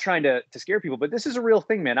know, I'm not trying to scare people, but this is a real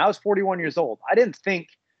thing, man. I was 41 years old. I didn't think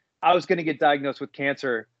I was going to get diagnosed with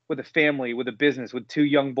cancer, with a family, with a business, with two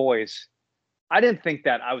young boys. I didn't think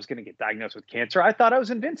that I was going to get diagnosed with cancer. I thought I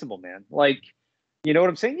was invincible, man. Like, you know what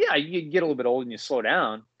I'm saying? Yeah, you get a little bit old and you slow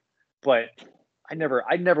down, but I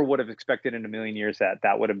never would have expected in a million years that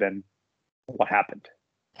that would have been what happened.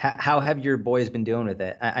 How have your boys been doing with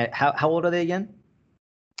it? How old are they again?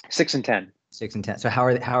 6 and 10. 6 and 10. So how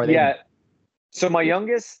are they? Yeah. So my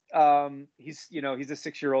youngest, he's a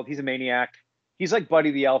 6-year-old. He's a maniac. He's like Buddy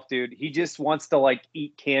the Elf, dude. He just wants to like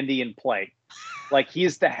eat candy and play. Like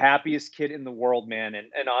he's the happiest kid in the world, man.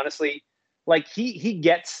 And honestly, like he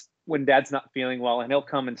gets when dad's not feeling well, and he'll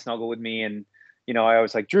come and snuggle with me. And you know, I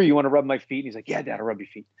always like, Drew, you want to rub my feet? And he's like, yeah, dad, I'll rub your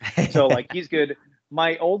feet. So like he's good.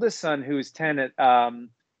 My oldest son, who's 10,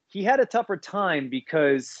 he had a tougher time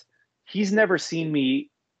because he's never seen me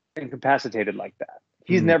incapacitated like that.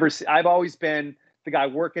 He's never. I've always been the guy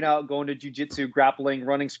working out, going to jujitsu, grappling,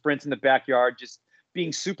 running sprints in the backyard, just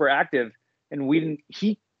being super active. And we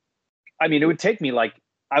didn't. I mean, it would take me like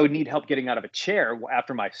I would need help getting out of a chair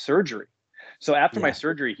after my surgery. So after my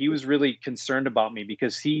surgery, he was really concerned about me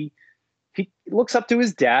because he looks up to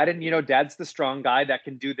his dad, and you know, dad's the strong guy that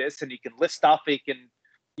can do this, and he can lift stuff. He can,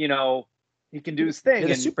 you know, he can do his thing. You're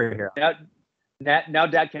the superhero. Now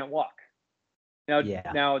dad can't walk.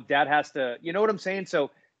 Now dad has to, you know what I'm saying?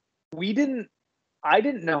 So I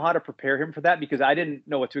didn't know how to prepare him for that because I didn't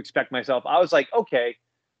know what to expect myself. I was like, okay,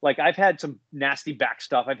 like I've had some nasty back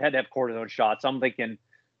stuff. I've had to have cortisone shots. I'm thinking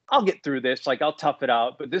I'll get through this. Like I'll tough it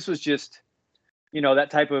out. But this was just, you know,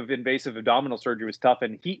 that type of invasive abdominal surgery was tough.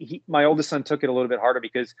 And my oldest son took it a little bit harder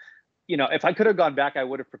because, you know, if I could have gone back, I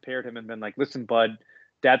would have prepared him and been like, listen, bud,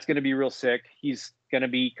 dad's going to be real sick. He's going to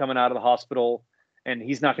be coming out of the hospital and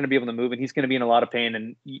he's not going to be able to move and he's going to be in a lot of pain.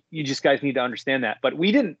 And you just guys need to understand that. But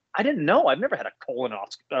I didn't know. I've never had a colon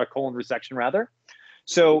resection rather.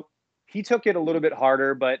 So he took it a little bit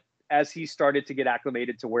harder, but as he started to get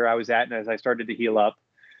acclimated to where I was at and as I started to heal up,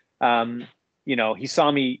 you know, he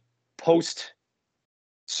saw me post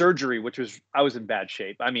surgery, I was in bad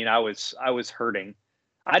shape. I mean, I was hurting.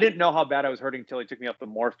 I didn't know how bad I was hurting until he took me off the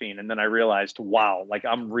morphine. And then I realized, wow, like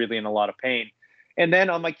I'm really in a lot of pain. And then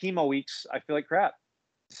on my chemo weeks, I feel like crap.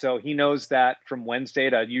 So he knows that from Wednesday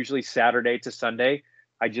to usually Saturday to Sunday,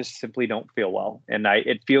 I just simply don't feel well. And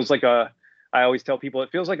it feels like I always tell people,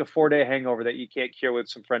 it feels like a 4-day hangover that you can't cure with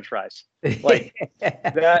some French fries. Like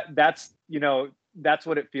that's, you know, that's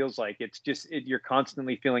what it feels like. It's just, you're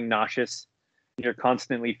constantly feeling nauseous. You're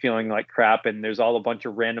constantly feeling like crap. And there's all a bunch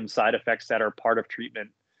of random side effects that are part of treatment,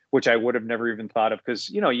 which I would have never even thought of. Because,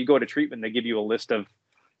 you know, you go to treatment, they give you a list of,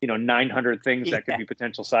 you know, 900 things that could be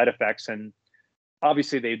potential side effects. And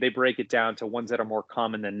obviously they break it down to ones that are more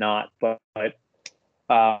common than not. But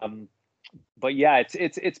yeah,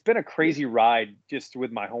 it's been a crazy ride just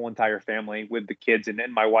with my whole entire family, with the kids. And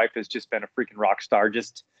then my wife has just been a freaking rock star,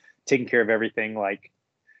 just taking care of everything. Like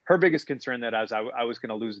her biggest concern that I was going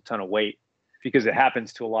to lose a ton of weight, because it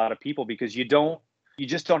happens to a lot of people because you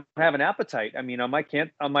just don't have an appetite. I mean, on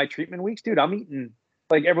my treatment weeks, dude, I'm eating,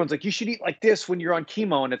 like everyone's like, you should eat like this when you're on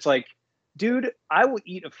chemo. And it's like, dude, I will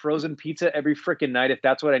eat a frozen pizza every freaking night if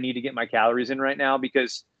that's what I need to get my calories in right now,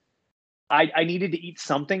 because I needed to eat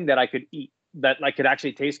something that I could eat, that like could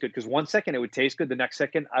actually taste good. Because 1 second it would taste good, the next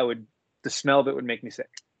second the smell of it would make me sick.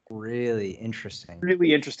 Really interesting.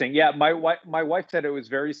 Really interesting. Yeah, my wife said it was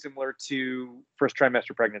very similar to first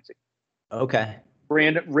trimester pregnancy. Okay.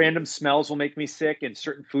 Random smells will make me sick, and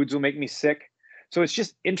certain foods will make me sick. So it's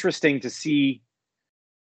just interesting to see,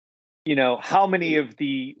 you know, how many of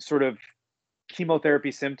the sort of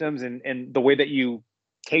chemotherapy symptoms and the way that you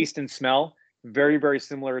taste and smell, very, very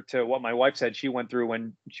similar to what my wife said she went through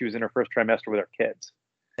when she was in her first trimester with her kids.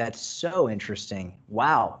 That's so interesting.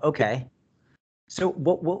 Wow. Okay. So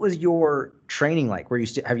what was your training like?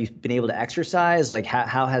 Have you been able to exercise? Like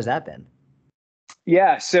how has that been?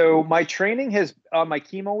 Yeah. So my training has on my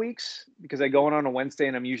chemo weeks, because I go in on a Wednesday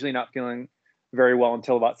and I'm usually not feeling very well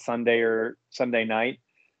until about Sunday or Sunday night.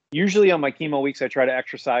 Usually on my chemo weeks, I try to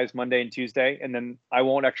exercise Monday and Tuesday, and then I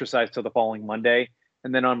won't exercise till the following Monday.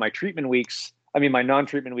 And then on my treatment weeks, my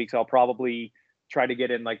non-treatment weeks, I'll probably try to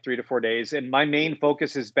get in like 3 to 4 days. And my main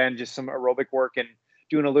focus has been just some aerobic work and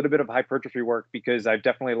doing a little bit of hypertrophy work, because I've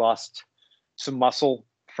definitely lost some muscle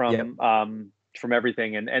Yep. from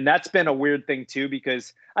everything. And that's been a weird thing too,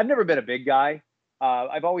 because I've never been a big guy.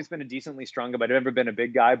 I've always been a decently strong guy, but I've never been a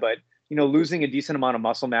big guy. But, you know, losing a decent amount of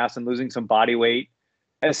muscle mass and losing some body weight,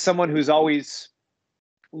 as someone who's always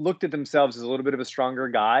looked at themselves as a little bit of a stronger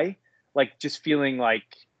guy, like just feeling like,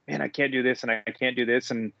 man, I can't do this and I can't do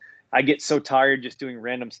this. And I get so tired just doing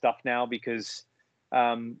random stuff now because,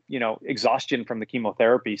 you know, exhaustion from the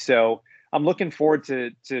chemotherapy. So I'm looking forward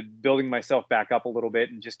to building myself back up a little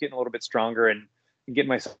bit and just getting a little bit stronger and getting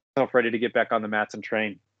myself ready to get back on the mats and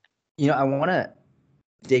train. You know, I want to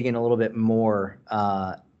dig in a little bit more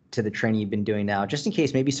to the training you've been doing now, just in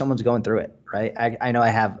case maybe someone's going through it, right? I know I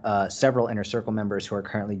have several Inner Circle members who are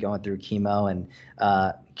currently going through chemo, and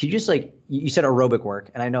could you just, like, you said aerobic work,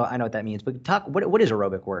 and I know what that means, but talk, what is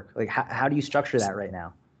aerobic work? Like, how do you structure that right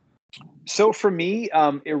now? So for me,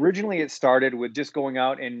 originally it started with just going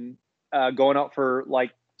out for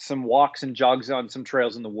like some walks and jogs on some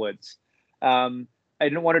trails in the woods. I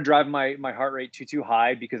didn't want to drive my heart rate too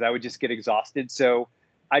high because I would just get exhausted. So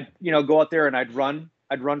I'd, you know, go out there and I'd run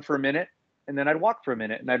for a minute, and then I'd walk for a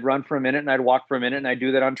minute, and I'd run for a minute, and I'd walk for a minute. And I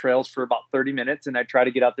do that on trails for about 30 minutes. And I try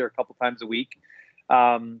to get out there a couple times a week.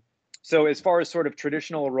 So as far as sort of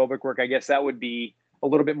traditional aerobic work, I guess that would be a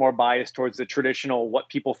little bit more biased towards the traditional, what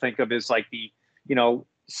people think of as like the, you know,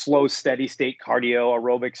 slow, steady state cardio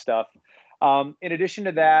aerobic stuff. In addition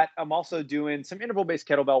to that, I'm also doing some interval-based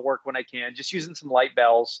kettlebell work when I can, just using some light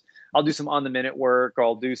bells. I'll do some on-the-minute work, or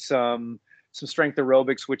I'll do some strength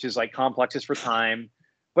aerobics, which is like complexes for time.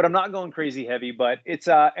 But I'm not going crazy heavy. But it's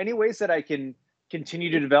any ways that I can continue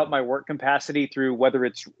to develop my work capacity through, whether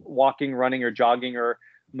it's walking, running, or jogging, or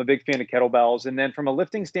I'm a big fan of kettlebells. And then from a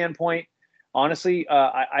lifting standpoint, honestly,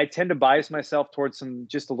 I tend to bias myself towards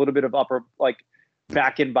just a little bit of upper, like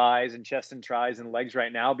back and bis and chest and tris and legs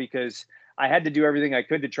right now, because I had to do everything I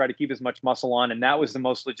could to try to keep as much muscle on. And that was the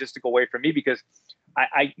most logistical way for me, because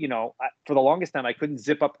for the longest time, I couldn't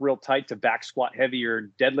zip up real tight to back squat heavy or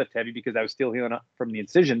deadlift heavy because I was still healing up from the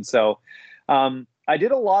incision. So I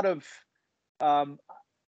did a lot of, not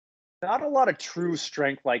a lot of true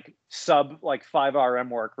strength, like sub like 5 RM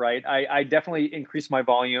work, right? I definitely increase my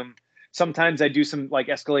volume. Sometimes I do some like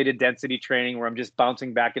escalated density training where I'm just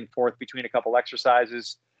bouncing back and forth between a couple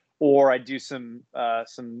exercises, or I do some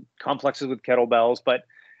complexes with kettlebells, but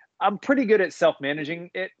I'm pretty good at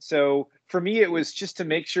self-managing it. So for me, it was just to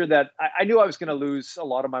make sure that I knew I was going to lose a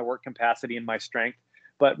lot of my work capacity and my strength,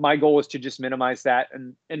 but my goal was to just minimize that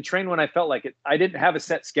and train when I felt like it. I didn't have a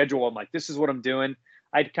set schedule. I'm like, this is what I'm doing.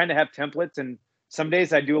 I'd kind of have templates, and some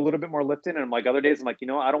days I do a little bit more lifting, and I'm like, other days I'm like, you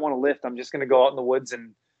know, I don't want to lift. I'm just going to go out in the woods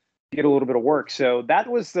and get a little bit of work. So that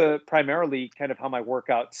was primarily kind of how my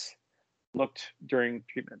workouts looked during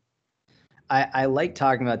treatment. I like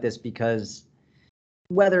talking about this because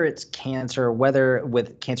whether it's cancer, whether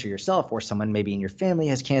with cancer yourself or someone maybe in your family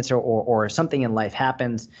has cancer, or something in life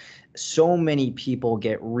happens, so many people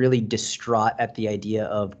get really distraught at the idea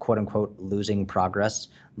of quote unquote losing progress,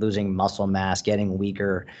 losing muscle mass, getting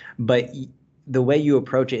weaker. But the way you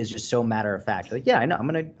approach it is just so matter of fact. Like, yeah, I know I'm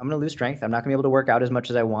gonna lose strength. I'm not gonna be able to work out as much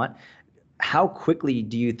as I want. How quickly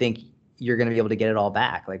do you think you're gonna be able to get it all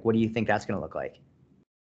back? Like, what do you think that's gonna look like?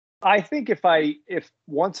 I think if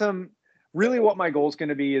once I'm really, what my goal is going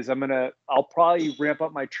to be is I'll probably ramp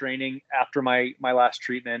up my training after my last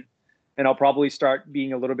treatment, and I'll probably start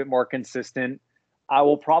being a little bit more consistent. I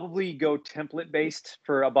will probably go template based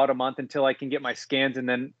for about a month until I can get my scans, and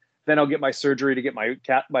then I'll get my surgery to get my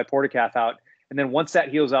portacath out. And then once that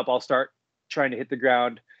heals up, I'll start trying to hit the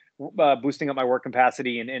ground, boosting up my work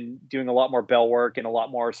capacity and doing a lot more bell work and a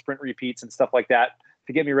lot more sprint repeats and stuff like that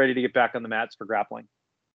to get me ready to get back on the mats for grappling.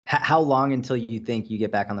 How long until you think you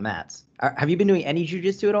get back on the mats? Have you been doing any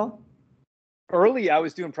jiu-jitsu at all? Early, I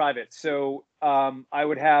was doing private. So I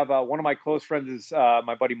would have one of my close friends is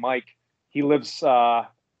my buddy Mike. He lives,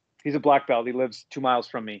 he's a black belt. He lives 2 miles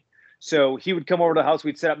from me. So he would come over to the house.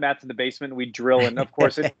 We'd set up mats in the basement and we'd drill. And of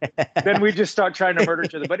course, then we'd just start trying to murder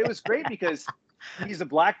each other. But it was great because he's a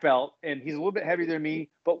black belt and he's a little bit heavier than me.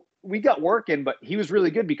 But we got work in, but he was really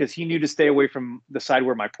good because he knew to stay away from the side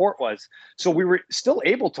where my port was. So we were still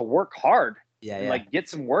able to work hard and like get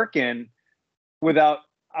some work in without,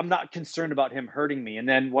 I'm not concerned about him hurting me. And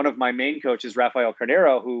then one of my main coaches, Rafael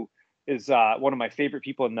Carnero, who is one of my favorite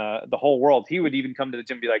people in the whole world, he would even come to the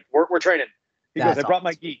gym and be like, we're training. He goes, I brought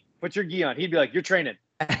my gi. Put your gi on. He'd be like, you're training.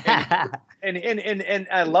 And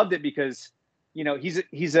I loved it because, you know,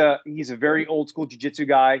 he's a very old school jiu-jitsu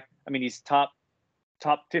guy. I mean, he's top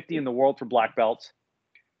 50 in the world for black belts.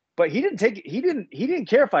 But he didn't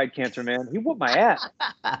care if I had cancer, man. He whooped my ass.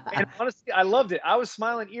 And honestly, I loved it. I was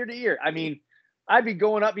smiling ear to ear. I mean, I'd be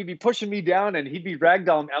going up, he'd be pushing me down, and he'd be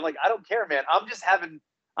ragdolling me. I'm like, I don't care, man.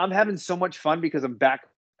 I'm having so much fun because I'm back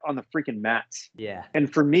on the freaking mats. Yeah.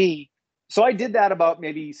 And for me, so I did that about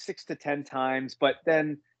maybe 6 to 10 times, but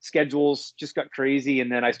then schedules just got crazy,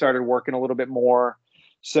 and then I started working a little bit more.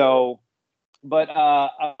 So, but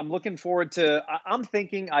I'm looking forward to. I'm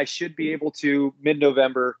thinking I should be able to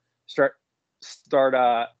mid-November start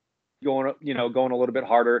going going a little bit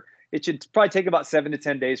harder. It should probably take about 7 to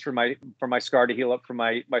 10 days for my scar to heal up from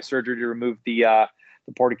my surgery to remove the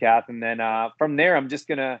portacath, and then from there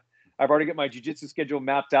I've already got my jiu-jitsu schedule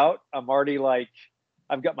mapped out.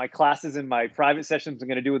 I've got my classes and my private sessions I'm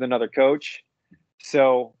going to do with another coach.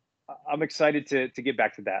 So I'm excited to get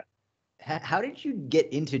back to that. How did you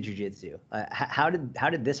get into jiu-jitsu? How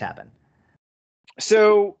did this happen?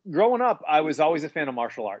 So growing up, I was always a fan of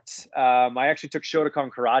martial arts. I actually took Shotokan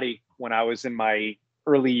karate when I was in my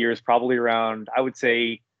early years, probably around, I would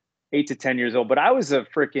say 8 to 10 years old, but I was a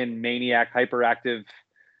freaking maniac, hyperactive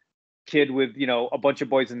kid with, a bunch of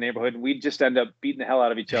boys in the neighborhood, and we'd just end up beating the hell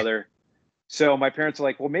out of each other. So my parents were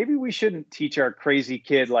like, well, maybe we shouldn't teach our crazy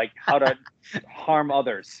kid like how to harm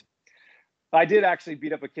others. I did actually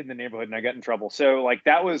beat up a kid in the neighborhood and I got in trouble. So like,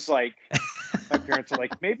 that was like, my parents were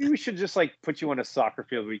like, maybe we should just like put you on a soccer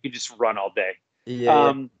field where you can just run all day.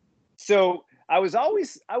 Yeah. So I was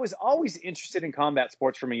always interested in combat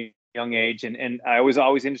sports from a young age. And I was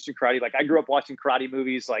always interested in karate. Like I grew up watching karate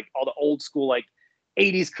movies, like all the old school, like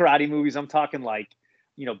 80s karate movies. I'm talking like,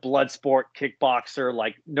 Bloodsport, Kickboxer,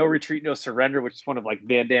 like No Retreat, No Surrender, which is one of like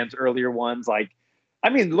Van Damme's earlier ones. Like,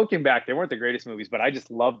 I mean, looking back, they weren't the greatest movies, but I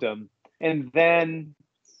just loved them. And then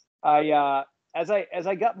as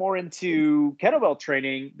I got more into kettlebell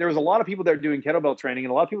training, there was a lot of people that were doing kettlebell training,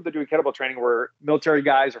 and a lot of people that were doing kettlebell training were military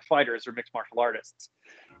guys or fighters or mixed martial artists.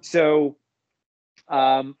 So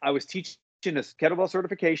I was teaching a kettlebell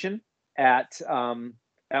certification at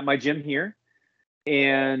my gym here,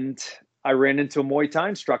 and I ran into a Muay Thai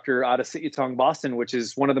instructor out of Sityodtong, Boston, which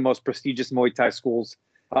is one of the most prestigious Muay Thai schools,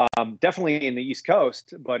 definitely in the East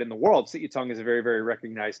Coast, but in the world, Sityodtong is a very, very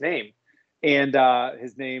recognized name. And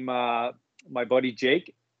his name, my buddy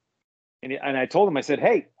Jake, and I told him, I said,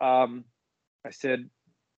 hey, I'm a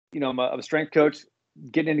strength coach,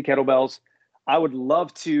 getting into kettlebells. I would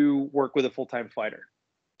love to work with a full-time fighter.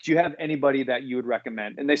 Do you have anybody that you would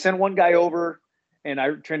recommend? And they sent one guy over, and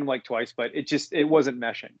I trained him like twice, but it wasn't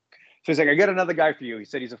meshing. So he's like, I got another guy for you. He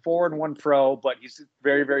said he's a 4-1 pro, but he's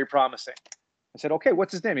very, very promising. I said, okay,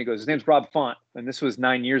 what's his name? He goes, his name's Rob Font, and this was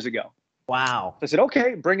 9 years ago. Wow. I said,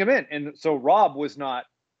 okay, bring him in. And so Rob was not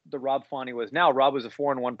the Rob Font he was now. Rob was a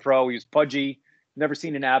 4-1 pro. He was pudgy, never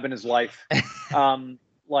seen an ab in his life. And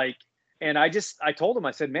I told him,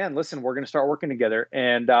 I said, man, listen, we're going to start working together.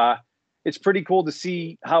 And it's pretty cool to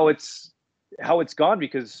see how it's gone,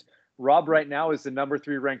 because Rob right now is the number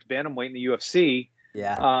 3 ranked bantamweight in the UFC.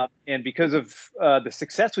 Yeah. And because of the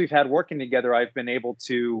success we've had working together, I've been able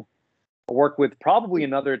to work with probably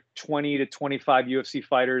another 20 to 25 UFC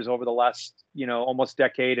fighters over the last, almost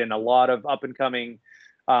decade, and a lot of up and coming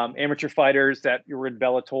amateur fighters that were in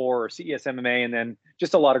Bellator or CES MMA, and then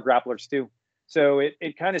just a lot of grapplers too. So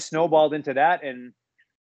it kind of snowballed into that. And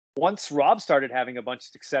once Rob started having a bunch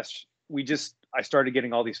of success, I started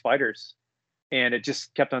getting all these fighters, and it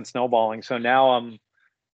just kept on snowballing. So now I'm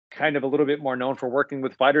kind of a little bit more known for working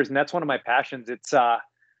with fighters, and that's one of my passions. It's a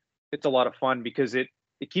lot of fun because it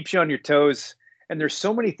keeps you on your toes, and there's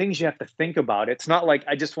so many things you have to think about. It's not like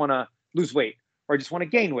I just want to lose weight or I just want to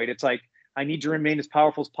gain weight. It's like I need to remain as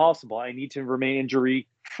powerful as possible. I need to remain injury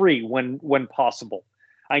free when possible.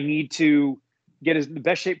 I need to get the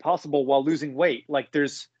best shape possible while losing weight. Like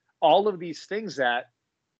there's all of these things that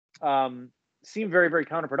seem very, very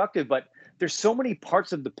counterproductive, but there's so many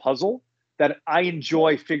parts of the puzzle that I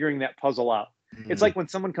enjoy figuring that puzzle out. Mm-hmm. It's like when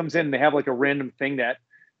someone comes in and they have like a random thing that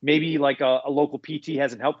maybe like a local PT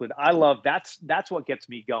hasn't helped with. I love that's what gets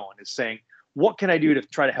me going, is saying, what can I do to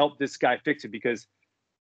try to help this guy fix it? Because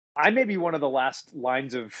I may be one of the last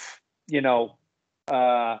lines of, one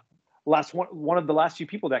of the last few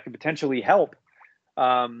people that could potentially help.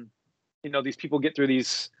 These people get through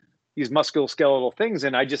these musculoskeletal things,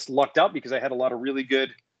 and I just lucked out because I had a lot of really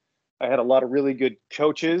good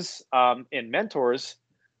coaches and mentors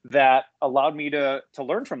that allowed me to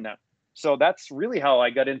learn from them. So that's really how I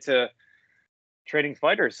got into training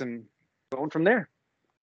fighters and going from there.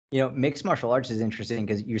 Mixed martial arts is interesting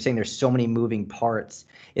because you're saying there's so many moving parts.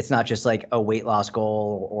 It's not just like a weight loss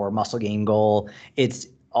goal or muscle gain goal. It's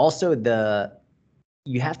also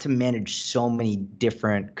you have to manage so many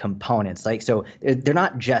different components. Like, so they're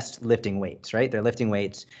not just lifting weights, right? They're lifting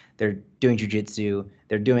weights. They're doing jiu-jitsu.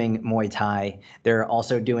 they're doing Muay Thai, they're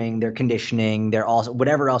also doing their conditioning, they're also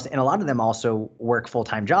whatever else. And a lot of them also work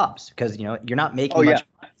full-time jobs because, you know, you're not making much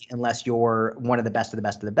money unless you're one of the best of the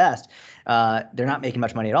best of the best. They're not making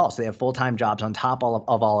much money at all. So they have full-time jobs on top of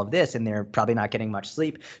all of this, and they're probably not getting much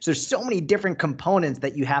sleep. So there's so many different components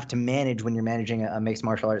that you have to manage when you're managing a mixed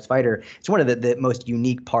martial arts fighter. It's one of the most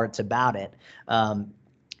unique parts about it.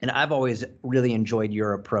 And I've always really enjoyed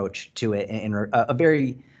your approach to it, and a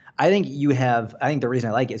very, I think the reason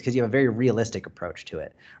I like it is because you have a very realistic approach to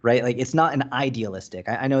it, right? Like, it's not an idealistic.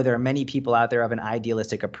 I know there are many people out there who have an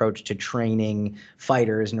idealistic approach to training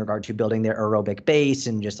fighters in regard to building their aerobic base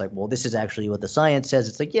and just like, well, this is actually what the science says.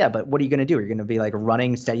 It's like, yeah, but what are you going to do? You're going to be like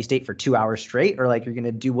running steady state for 2 hours straight, or like you're going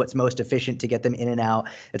to do what's most efficient to get them in and out.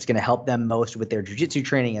 It's going to help them most with their jiu-jitsu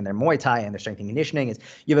training and their Muay Thai and their strength and conditioning.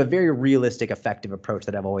 You have a very realistic, effective approach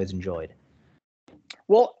that I've always enjoyed.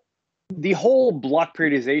 Well, the whole block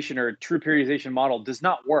periodization or true periodization model does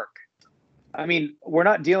not work. I mean, we're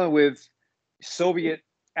not dealing with Soviet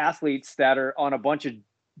athletes that are on a bunch of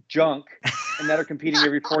junk and that are competing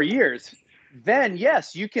every 4 years. Then,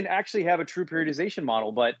 yes, you can actually have a true periodization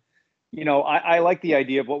model. But, you know, I like the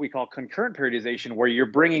idea of what we call concurrent periodization, where you're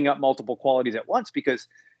bringing up multiple qualities at once. Because,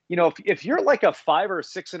 you know, if you're like a 5 or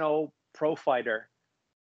 6-0 pro fighter,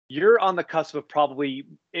 you're on the cusp of probably,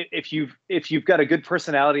 if you've got a good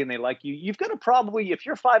personality and they like you, you've got to probably, if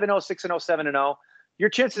you're 5-0, 6-0, 7-0, your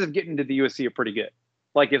chances of getting to the UFC are pretty good.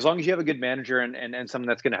 Like, as long as you have a good manager and someone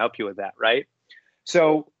that's going to help you with that, right?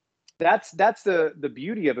 So that's the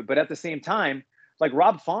beauty of it. But at the same time, like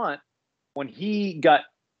Rob Font, when he got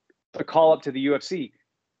a call up to the UFC,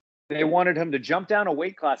 they wanted him to jump down a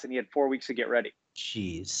weight class and he had 4 weeks to get ready.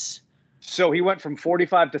 Jeez. So he went from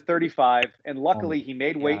 45 to 35, and luckily he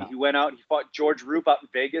made weight. He went out, he fought George Roop out in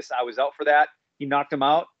Vegas. I was out for that. He knocked him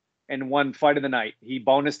out and won fight of the night. He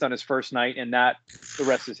bonused on his first night, and the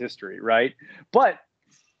rest is history, right? But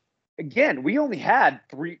again, we only had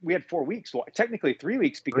 4 weeks, well, technically 3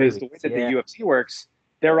 weeks, because the way that the UFC works,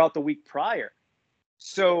 they're out the week prior.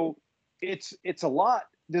 So it's a lot.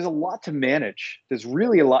 There's a lot to manage. There's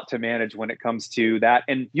really a lot to manage when it comes to that.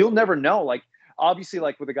 And you'll never know, like, obviously,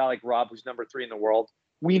 like with a guy like Rob, who's number 3 in the world,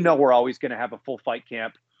 we know we're always going to have a full fight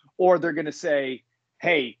camp. Or they're going to say,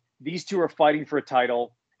 hey, these two are fighting for a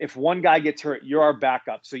title. If one guy gets hurt, you're our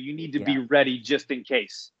backup. So you need to be ready just in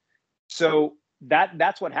case. So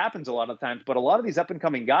that's what happens a lot of times. But a lot of these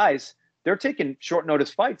up-and-coming guys, they're taking short notice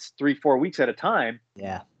fights 3-4 weeks at a time.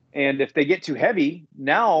 Yeah. And if they get too heavy,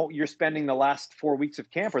 now you're spending the last 4 weeks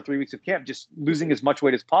of camp or 3 weeks of camp just losing as much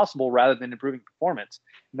weight as possible rather than improving performance.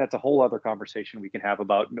 And that's a whole other conversation we can have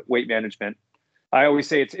about weight management. I always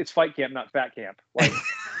say it's fight camp, not fat camp.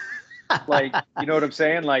 Like, you know what I'm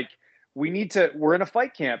saying? Like, we're in a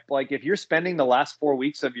fight camp. Like, if you're spending the last 4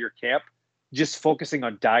 weeks of your camp just focusing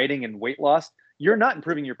on dieting and weight loss, you're not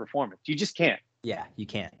improving your performance. You just can't. Yeah, you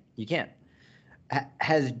can't.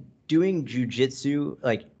 Has doing jiu-jitsu,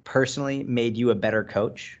 like, personally made you a better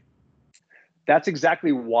coach? That's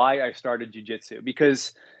exactly why I started jiu-jitsu,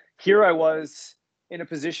 because here I was in a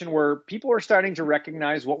position where people were starting to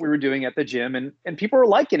recognize what we were doing at the gym, and people were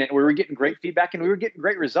liking it. We were getting great feedback and we were getting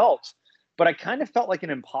great results. But I kind of felt like an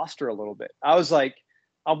imposter a little bit. I was like,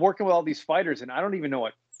 I'm working with all these fighters and I don't even know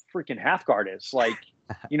what freaking half guard is. Like,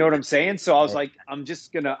 you know what I'm saying? So I was like,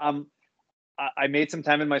 I made some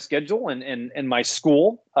time in my schedule and my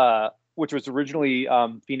school, which was originally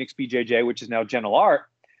Phoenix BJJ, which is now Gentle Art.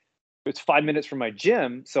 It's 5 minutes from my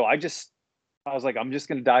gym. So I was like, I'm just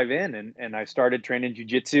going to dive in. And I started training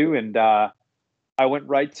jiu-jitsu, and I went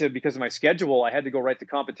right to, because of my schedule, I had to go right to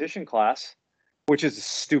competition class, which is a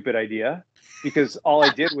stupid idea because all I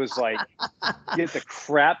did was like get the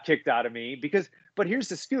crap kicked out of me but here's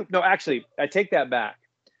the scoop. No, actually, I take that back.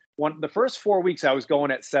 The first 4 weeks I was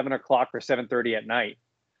going at 7 o'clock or 7:30 at night.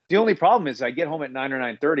 The only problem is I get home at 9 or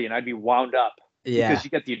 9:30 and I'd be wound up because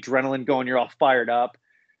you get the adrenaline going, you're all fired up.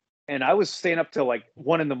 And I was staying up till like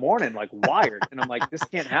 1 a.m, like wired. And I'm like, this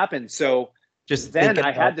can't happen. So just then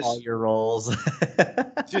I had to all your roles,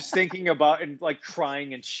 just thinking about and like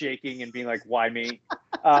crying and shaking and being like, why me?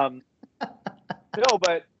 No,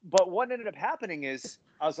 but what ended up happening is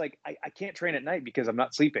I was like, I can't train at night because I'm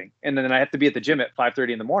not sleeping. And then I have to be at the gym at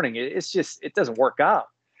 5:30 in the morning. It doesn't work out.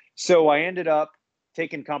 So I ended up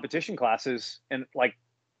taking competition classes and like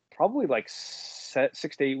probably like 6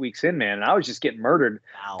 to 8 weeks in, man. And I was just getting murdered.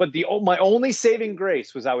 Wow. But my only saving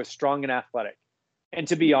grace was I was strong and athletic. And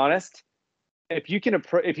to be honest, if you can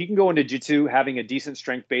go into jiu-jitsu having a decent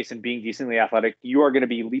strength base and being decently athletic, you are going to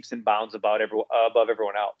be leaps and bounds above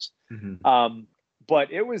everyone else. Mm-hmm.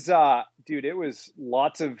 But it was, dude, it was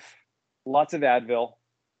lots of Advil,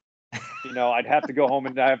 I'd have to go home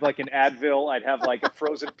and have like an Advil. I'd have like a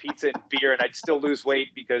frozen pizza and beer, and I'd still lose weight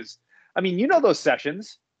because, I mean, those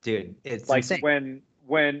sessions, Dude, it's like insane.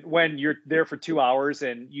 when you're there for 2 hours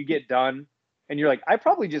and you get done and you're like, I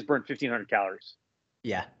probably just burned 1,500 calories.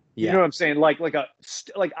 Yeah. You know what I'm saying? Like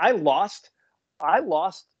I lost,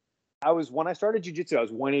 when I started jujitsu, I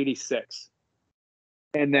was 186.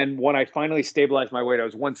 And then when I finally stabilized my weight, I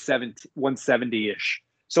was 170-ish.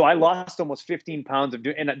 So I lost almost 15 pounds of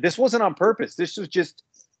doing, and this wasn't on purpose. This was just,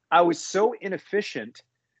 I was so inefficient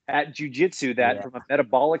at jujitsu that from a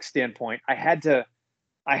metabolic standpoint, I had to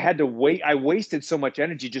wait. I wasted so much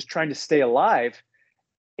energy just trying to stay alive.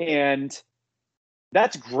 And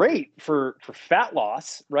that's great for fat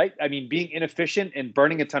loss, right? I mean, being inefficient and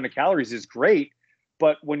burning a ton of calories is great.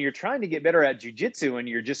 But when you're trying to get better at jujitsu and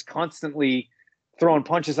you're just constantly throwing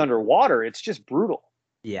punches underwater, it's just brutal.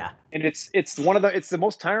 Yeah. And it's the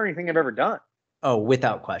most tiring thing I've ever done. Oh,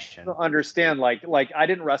 without question. To understand, like I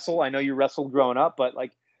didn't wrestle. I know you wrestled growing up, but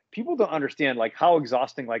like people don't understand like how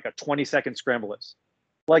exhausting like a 20-second scramble is.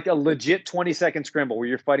 Like a legit 20-second scramble where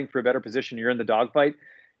you're fighting for a better position, you're in the dogfight.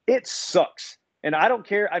 It sucks. And I don't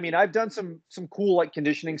care. I mean, I've done some cool like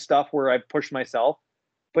conditioning stuff where I've pushed myself.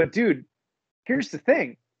 But dude, here's the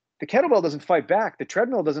thing. The kettlebell doesn't fight back. The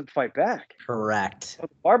treadmill doesn't fight back. Correct. The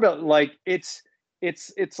barbell, like it's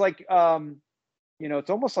like it's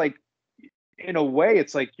almost like, in a way,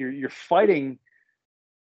 it's like you're fighting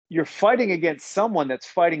against someone that's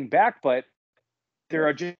fighting back, but there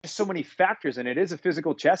are just so many factors, and it is a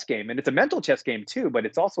physical chess game, and it's a mental chess game too, but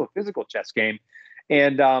it's also a physical chess game.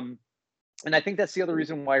 And I think that's the other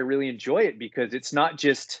reason why I really enjoy it, because it's not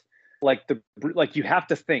just like you have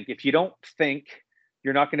to think. If you don't think,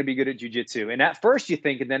 you're not going to be good at jujitsu. And at first you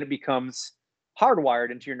think, and then it becomes hardwired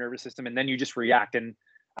into your nervous system, and then you just react. And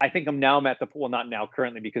I think I'm at the, well, not now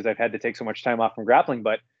currently because I've had to take so much time off from grappling,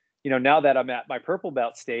 but now that I'm at my purple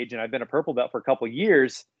belt stage and I've been a purple belt for a couple of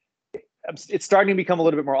years, it's starting to become a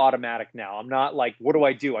little bit more automatic now. I'm not like, what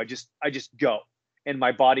do? I just go, and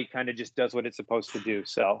my body kind of just does what it's supposed to do.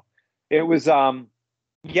 So it was,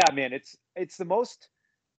 yeah, man, it's the most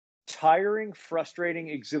tiring, frustrating,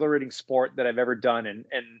 exhilarating sport that I've ever done. And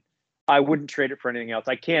I wouldn't trade it for anything else.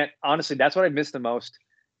 I can't, honestly, that's what I miss the most.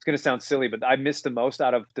 It's going to sound silly, but I missed the most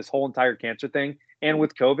out of this whole entire cancer thing. And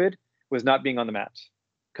with COVID, was not being on the mats,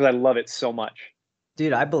 because I love it so much.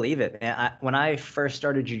 Dude, I believe it, man. When I first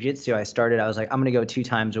started jujitsu, I was like, I'm going to go 2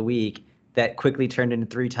 times a week. That quickly turned into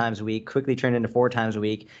 3 times a week, quickly turned into 4 times a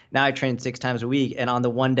week. Now I train 6 times a week, and on the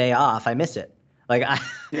one day off, I miss it. Like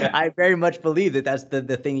I very much believe that that's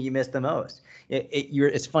the thing you miss the most.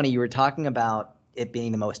 It's funny, you were talking about it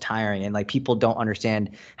being the most tiring, and like people don't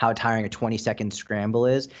understand how tiring a 20-second scramble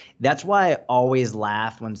is. That's why I always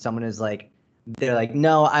laugh when someone is like, they're like,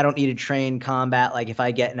 no, I don't need to train combat. Like if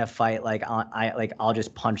I get in a fight, like I'll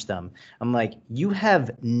just punch them. I'm like, you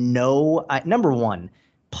have number one,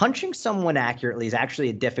 punching someone accurately is actually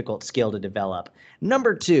a difficult skill to develop.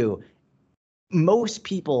 Number two, most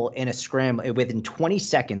people in a scramble within 20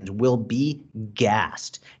 seconds will be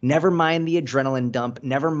gassed. Never mind the adrenaline dump,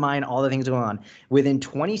 never mind all the things going on. Within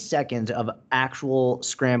 20 seconds of actual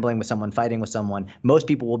scrambling with someone, fighting with someone, most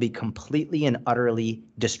people will be completely and utterly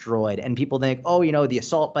destroyed. And people think, oh, the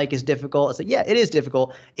assault bike is difficult. It's like, yeah, it is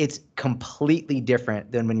difficult. It's completely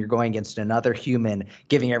different than when you're going against another human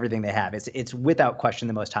giving everything they have. It's without question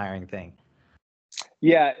the most tiring thing.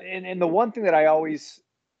 Yeah, and the one thing that I always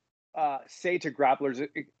say to grapplers,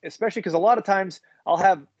 especially because a lot of times I'll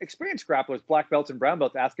have experienced grapplers, black belts and brown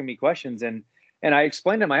belts, asking me questions, and I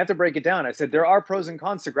explained to them, I have to break it down. I said there are pros and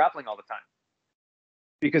cons to grappling all the time,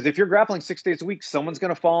 because if you're grappling 6 days a week, someone's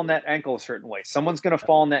going to fall on that ankle a certain way, someone's going to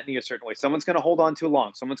fall on that knee a certain way, someone's going to hold on too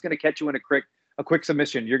long, someone's going to catch you in a quick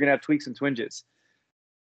submission, you're going to have tweaks and twinges.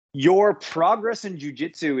 Your progress in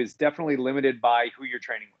jiu-jitsu is definitely limited by who you're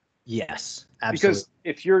training with. Yes, absolutely. Because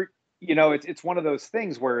if you're, it's one of those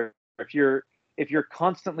things where if you're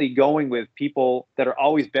constantly going with people that are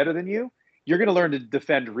always better than you, you're going to learn to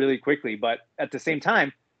defend really quickly. But at the same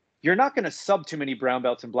time, you're not going to sub too many brown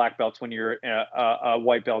belts and black belts when you're a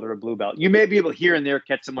white belt or a blue belt. You may be able here and there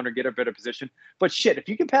catch someone or get a better position, but shit, if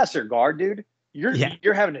you can pass their guard, dude,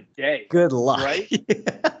 you're having a day. Good luck, right?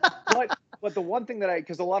 But the one thing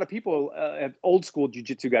because a lot of people, old school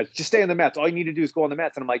jiu-jitsu guys, just stay on the mats. All you need to do is go on the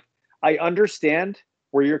mats. And I'm like, I understand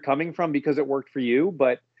where you're coming from because it worked for you,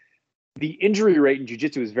 but the injury rate in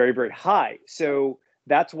jiu-jitsu is very, very high. So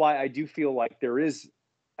that's why I do feel like there is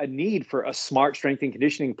a need for a smart strength and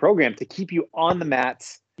conditioning program to keep you on the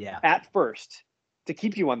mats at first, to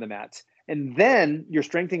keep you on the mats. And then your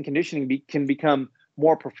strength and conditioning can become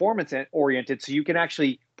more performance oriented, so you can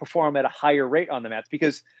actually perform at a higher rate on the mats.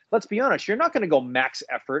 Because let's be honest, you're not going to go max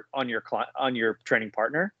effort on your training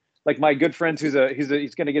partner. Like my good friend, he's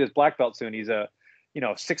going to get his black belt soon. He's a,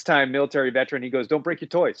 6-time military veteran. He goes, don't break your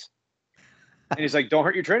toys. And he's like, don't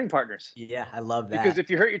hurt your training partners. Yeah, I love that. Because if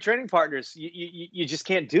you hurt your training partners, you just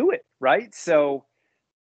can't do it, right? So,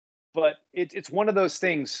 but it's one of those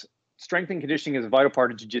things. Strength and conditioning is a vital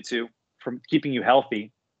part of jiu-jitsu from keeping you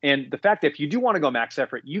healthy. And the fact that if you do want to go max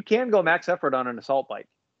effort, you can go max effort on an assault bike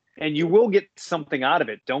and you will get something out of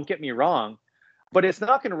it. Don't get me wrong, but it's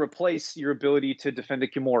not going to replace your ability to defend a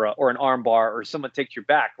Kimura or an arm bar or someone takes your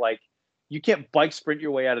back. Like, you can't bike sprint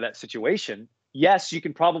your way out of that situation. Yes, you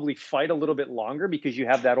can probably fight a little bit longer because you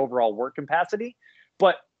have that overall work capacity,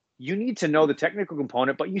 but you need to know the technical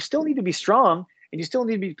component, but you still need to be strong and you still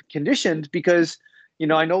need to be conditioned because,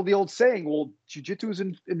 I know the old saying, well, jiu-jitsu was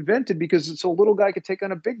invented because so a little guy could take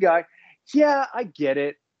on a big guy. Yeah, I get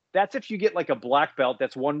it. That's if you get like a black belt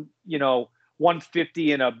that's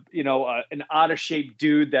 150 and an out of shape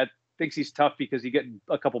dude that thinks he's tough because he get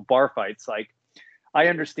a couple bar fights. Like, I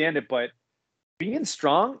understand it, but being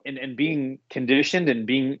strong and being conditioned and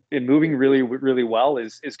moving really, really well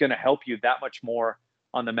is going to help you that much more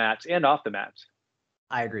on the mats and off the mats.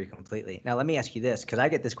 I agree completely. Now, let me ask you this, because I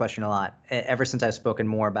get this question a lot ever since I've spoken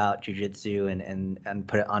more about jiu-jitsu and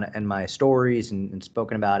put it on in my stories and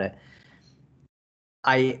spoken about it.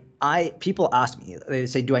 People ask me, they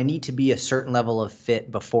say, do I need to be a certain level of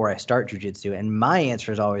fit before I start jiu-jitsu? And my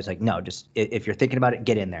answer is always like, no, just if you're thinking about it,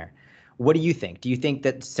 get in there. What do you think? Do you think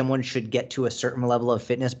that someone should get to a certain level of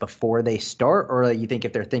fitness before they start? Or you think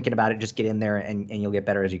if they're thinking about it, just get in there and you'll get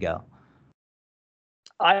better as you go?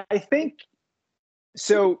 I think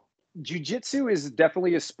so. Jiu-jitsu is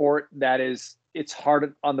definitely a sport that it's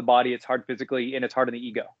hard on the body, it's hard physically, and it's hard on the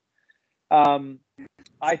ego.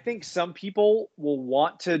 I think some people will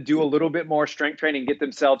want to do a little bit more strength training, get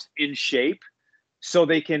themselves in shape so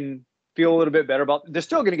they can feel a little bit better they're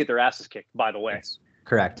still going to get their asses kicked, by the way. Yes,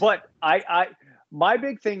 correct. But my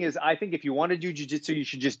big thing is, I think if you want to do jiu-jitsu, you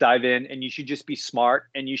should just dive in and you should just be smart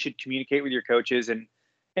and you should communicate with your coaches and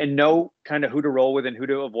know kind of who to roll with and who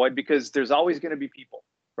to avoid, because there's always going to be people,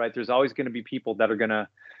 right? There's always going to be people that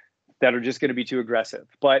are just going to be too aggressive.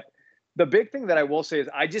 But the big thing that I will say is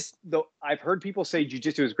I've heard people say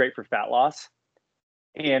jiu-jitsu is great for fat loss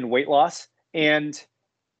and weight loss. And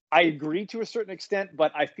I agree to a certain extent,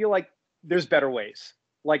 but I feel like there's better ways,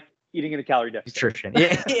 like eating in a calorie deficit. Nutrition.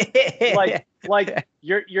 Yeah. like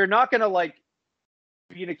you're not going to like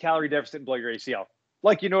be in a calorie deficit and blow your ACL.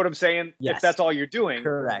 Like, you know what I'm saying? Yes. If that's all you're doing.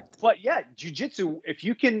 Correct. But yeah, jiu-jitsu, if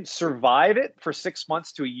you can survive it for 6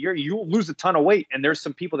 months to a year, you'll lose a ton of weight. And there's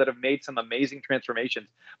some people that have made some amazing transformations,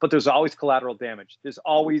 but there's always collateral damage. There's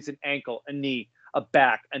always an ankle, a knee, a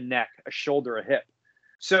back, a neck, a shoulder, a hip.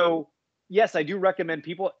 So yes, I do recommend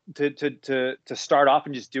people to start off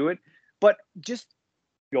and just do it, but just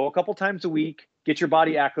go a couple times a week, get your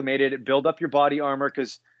body acclimated, build up your body armor.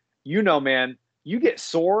 Cause man, you get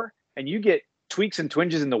sore and you get tweaks and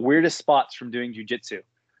twinges in the weirdest spots from doing jiu-jitsu.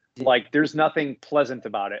 Like, there's nothing pleasant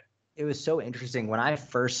about it. It was so interesting. When I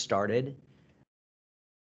first started,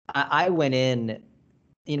 I went in,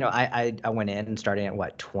 I went in starting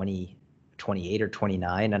at 28 or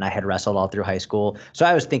 29, and I had wrestled all through high school. So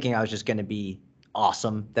I was thinking I was just going to be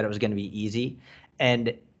awesome, that it was going to be easy.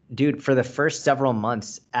 And dude, for the first several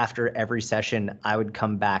months after every session, I would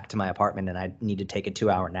come back to my apartment and I'd need to take a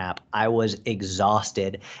 2-hour nap. I was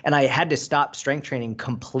exhausted and I had to stop strength training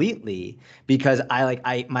completely because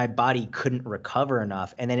my body couldn't recover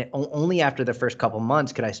enough. And then only after the first couple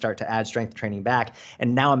months could I start to add strength training back.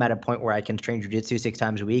 And now I'm at a point where I can train jiu-jitsu 6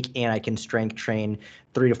 times a week and I can strength train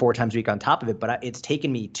 3 to 4 times a week on top of it. But it's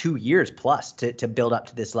taken me 2 years plus to build up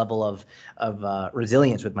to this level of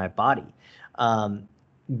resilience with my body.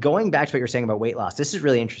 Going back to what you're saying about weight loss, this is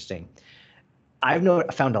really interesting. I've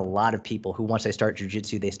found a lot of people who, once they start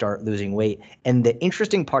jiu-jitsu, they start losing weight. And the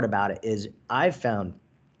interesting part about it is I've found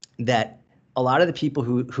that a lot of the people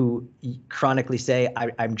who chronically say,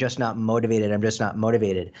 I'm just not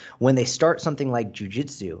motivated, when they start something like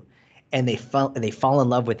jiu-jitsu and they fall in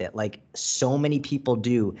love with it, like so many people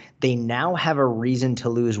do, they now have a reason to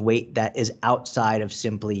lose weight that is outside of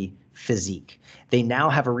simply physique. They now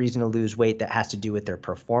have a reason to lose weight that has to do with their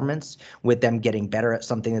performance, with them getting better at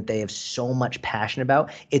something that they have so much passion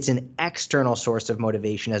about. It's an external source of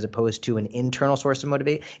motivation as opposed to an internal source of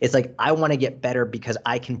motivation. It's like, I want to get better because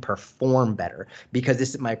I can perform better,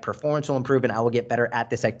 because my performance will improve and I will get better at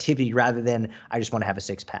this activity, rather than I just want to have a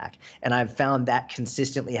 6-pack. And I've found that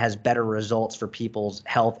consistently has better results for people's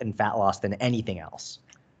health and fat loss than anything else.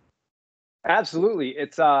 Absolutely.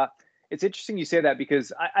 It's interesting you say that,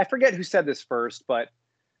 because I forget who said this first, but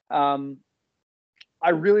I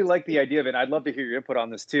really like the idea of it. I'd love to hear your input on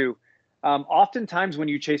this too. Oftentimes when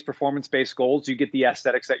you chase performance-based goals, you get the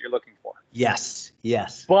aesthetics that you're looking for. Yes.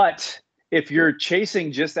 Yes. But if you're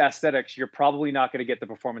chasing just aesthetics, you're probably not going to get the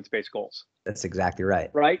performance-based goals. That's exactly right.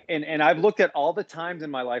 Right. And I've looked at all the times in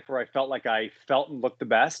my life where I felt like I felt and looked the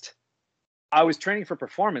best. I was training for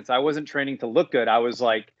performance. I wasn't training to look good. I was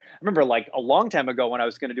like, I remember like a long time ago when I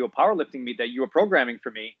was going to do a powerlifting meet that you were programming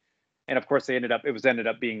for me. And of course it ended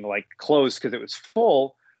up being like closed because it was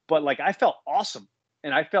full. But like I felt awesome.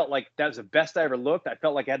 And I felt like that was the best I ever looked. I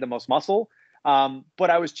felt like I had the most muscle. But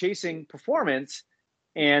I was chasing performance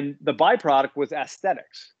and the byproduct was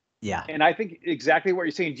aesthetics. Yeah. And I think exactly what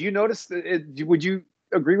you're saying. Do you notice would you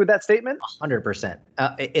agree with that statement? 100%.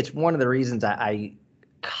 It's one of the reasons I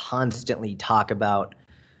constantly talk about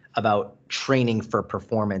training for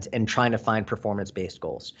performance and trying to find performance-based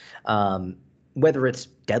goals. Whether it's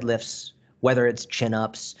deadlifts, whether it's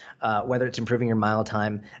chin-ups, whether it's improving your mile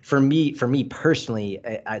time. For me personally,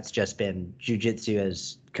 it's just been jiu-jitsu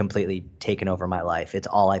has completely taken over my life. It's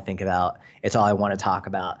all I think about. It's all I want to talk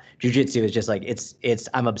about. Jiu-jitsu is just like,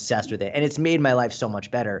 I'm obsessed with it. And it's made my life so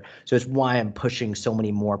much better. So it's why I'm pushing so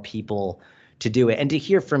many more people to do it. And to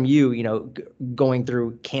hear from you, going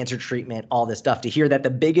through cancer treatment, all this stuff, to hear that the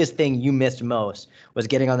biggest thing you missed most was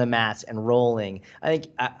getting on the mats and rolling. I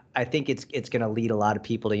think it's going to lead a lot of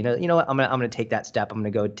people to, you know what, I'm going to take that step. I'm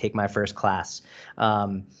going to go take my first class.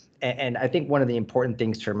 And I think one of the important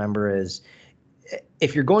things to remember is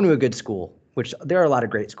if you're going to a good school, which there are a lot of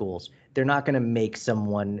great schools, they're not going to make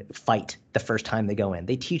someone fight the first time they go in.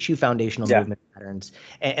 They teach you foundational movement patterns.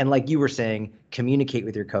 And like you were saying, communicate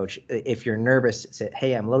with your coach. If you're nervous, say,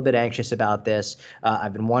 hey, I'm a little bit anxious about this.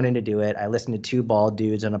 I've been wanting to do it. I listened to two bald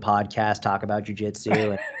dudes on a podcast talk about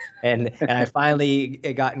jiu-jitsu. And I finally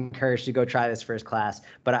got encouraged to go try this first class,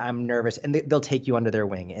 but I'm nervous. And they'll take you under their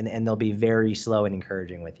wing and they'll be very slow and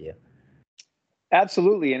encouraging with you.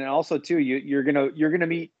 Absolutely. And also too, you're gonna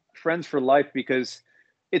meet friends for life, because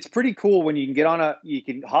it's pretty cool when you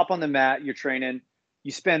can hop on the mat, you're training,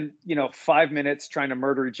 you spend 5 minutes trying to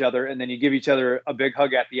murder each other, and then you give each other a big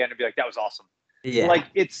hug at the end and be like, that was awesome. Yeah. Like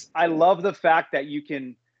I love the fact that you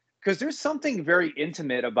can, because there's something very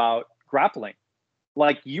intimate about grappling.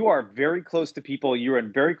 Like you are very close to people, you're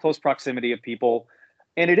in very close proximity of people,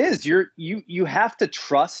 and it is you have to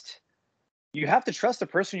trust the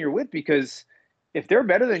person you're with, because if they're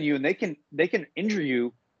better than you and they can injure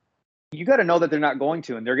you, you got to know that they're not going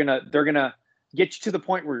to, and they're gonna get you to the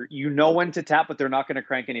point where you know when to tap, but they're not going to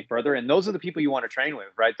crank any further. And those are the people you want to train with,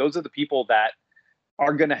 right? Those are the people that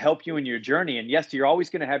are going to help you in your journey. And yes, you're always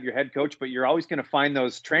going to have your head coach, but you're always going to find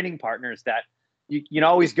those training partners that you can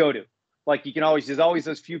always go to. Like there's always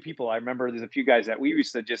those few people. I remember there's a few guys that we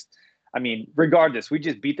used to just, regardless, we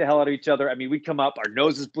just beat the hell out of each other. We'd come up, our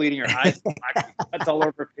nose is bleeding, our eyes, that's all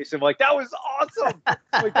over our face. I'm like, that was awesome.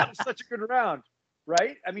 Like, that was such a good round,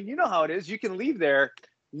 right? You know how it is. You can leave there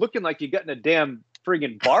looking like you got in a damn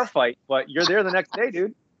friggin' bar fight, but you're there the next day,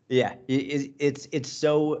 dude. Yeah, it's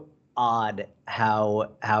so odd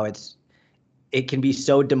how it can be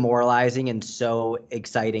so demoralizing and so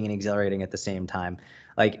exciting and exhilarating at the same time.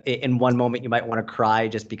 Like in one moment you might want to cry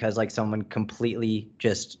just because like someone completely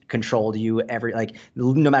just controlled you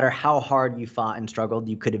no matter how hard you fought and struggled,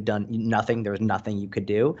 you could have done nothing. There was nothing you could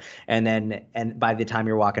do. And by the time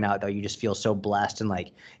you're walking out though, you just feel so blessed, and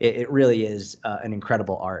like it really is an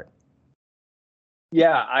incredible art.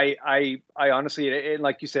 Yeah, I honestly,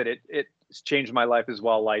 like you said, it's changed my life as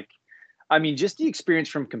well. Like, just the experience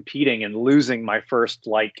from competing and losing my first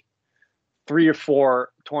like 3 or 4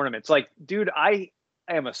 tournaments. Like, dude, I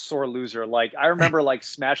am a sore loser. Like, I remember like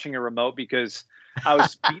smashing a remote because I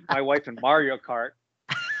was beating my wife in Mario Kart.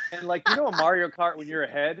 And like, a Mario Kart, when you're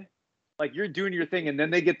ahead, like you're doing your thing and then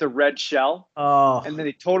they get the red shell. Oh. And then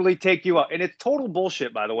they totally take you out. And it's total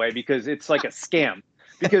bullshit, by the way, because it's like a scam.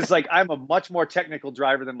 Because like I'm a much more technical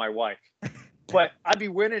driver than my wife. But I'd be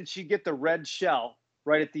winning, she'd get the red shell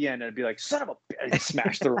right at the end, and I'd be like, son of a bitch, I'd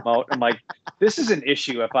smash the remote. I'm like, this is an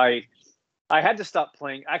issue. If I had to stop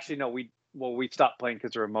playing. Actually, no, we stopped playing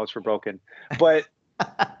because the remotes were broken. But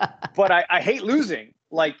I hate losing.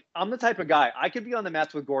 Like, I'm the type of guy, I could be on the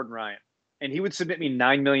mats with Gordon Ryan and he would submit me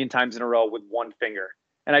 9 million times in a row with one finger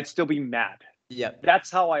and I'd still be mad. Yeah.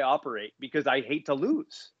 That's how I operate, because I hate to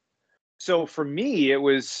lose. So for me, it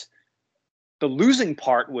was the losing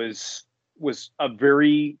part was a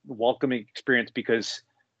very welcoming experience, because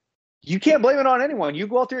you can't blame it on anyone. You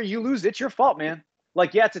go out there, you lose, it's your fault, man.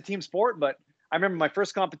 Like, yeah, it's a team sport, but I remember my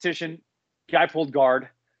first competition, guy pulled guard.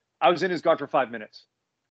 I was in his guard for 5 minutes.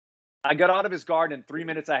 I got out of his guard in 3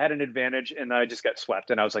 minutes. I had an advantage, and I just got swept.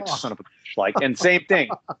 And I was like, Oh. son of a bitch. Like, and same thing.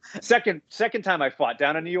 Second time I fought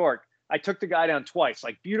down in New York, I took the guy down twice,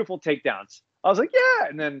 like beautiful takedowns. I was like, yeah.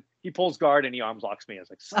 And then he pulls guard and he arms locks me. I was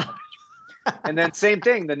like, son of a bitch. And then same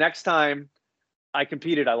thing. The next time I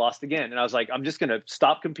competed, I lost again. And I was like, I'm just going to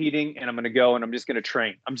stop competing and I'm going to go and I'm just going to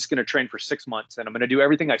train. I'm just going to train for 6 months and I'm going to do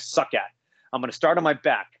everything I suck at. I'm going to start on my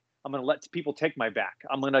back. I'm going to let people take my back.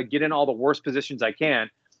 I'm going to get in all the worst positions I can.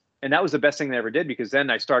 And that was the best thing they ever did, because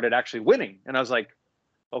then I started actually winning. And I was like,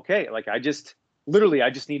 okay, like I just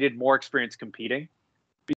needed more experience competing,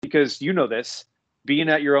 because you know this, being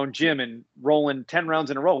at your own gym and rolling 10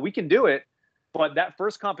 rounds in a row, we can do it. But that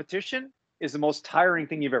first competition is the most tiring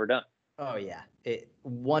thing you've ever done. Oh yeah.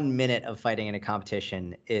 1 minute of fighting in a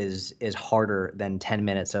competition is harder than 10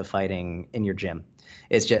 minutes of fighting in your gym.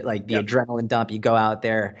 It's just like the adrenaline dump. You go out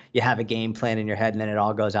there, you have a game plan in your head, and then it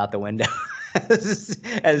all goes out the window. as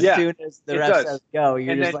soon as the ref says go,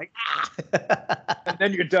 you're and just then, like, ah. And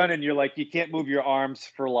then you're done, and you're like, you can't move your arms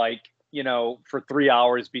for like, for 3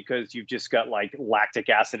 hours because you've just got like lactic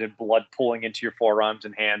acid and blood pulling into your forearms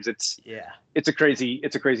and hands. It's a crazy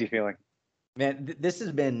feeling. Man, this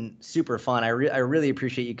has been super fun. I really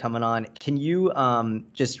appreciate you coming on. Can you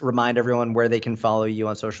just remind everyone where they can follow you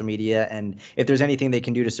on social media, and if there's anything they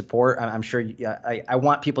can do to support? I'm sure I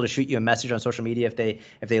want people to shoot you a message on social media if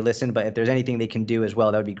they listen, but if there's anything they can do as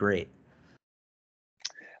well, that would be great.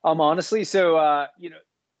 Honestly, so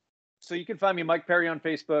so you can find me, Mike Perry, on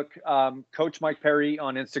Facebook, Coach Mike Perry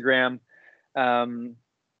on Instagram.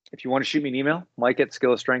 If you want to shoot me an email,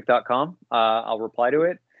 mike@skillofstrength.com, I'll reply to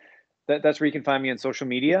it. That's where you can find me on social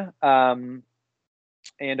media. And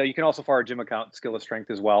you can also follow our gym account, Skill of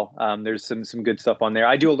Strength, as well. There's some good stuff on there.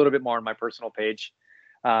 I do a little bit more on my personal page.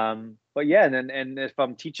 But yeah, and if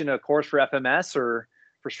I'm teaching a course for FMS or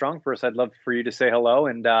for Strong First, I'd love for you to say hello.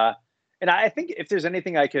 And I think if there's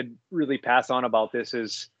anything I could really pass on about this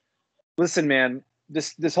is, listen, man,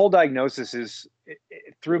 this whole diagnosis it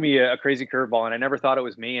threw me a crazy curveball, and I never thought it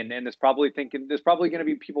was me. And there's probably going to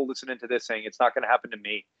be people listening to this saying it's not going to happen to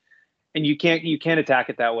me. And you can't attack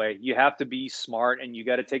it that way. You have to be smart, and you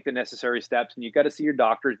got to take the necessary steps, and you got to see your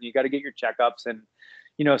doctors, and you got to get your checkups, and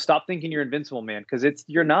stop thinking you're invincible, man, because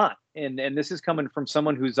you're not. And this is coming from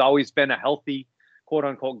someone who's always been a healthy, quote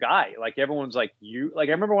unquote, guy. Like everyone's like, you, like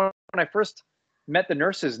I remember when I first met the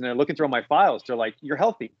nurses and they're looking through all my files, they're like, you're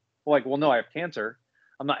healthy. I'm like, well, no, I have cancer.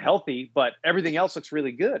 I'm not healthy, but everything else looks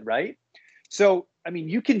really good, right? So I mean,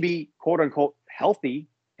 you can be quote unquote healthy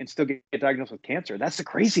and still get diagnosed with cancer. That's the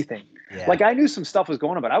crazy thing. Yeah. Like I knew some stuff was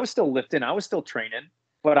going on, but I was still lifting, I was still training,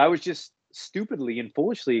 but I was just stupidly and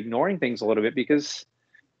foolishly ignoring things a little bit because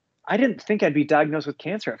I didn't think I'd be diagnosed with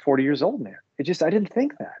cancer at 40 years old, man. I didn't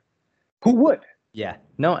think that. Who would? Yeah.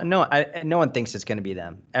 No one thinks it's going to be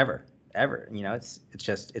them ever.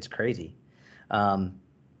 It's crazy.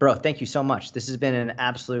 Bro, thank you so much. This has been an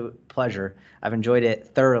absolute pleasure. I've enjoyed it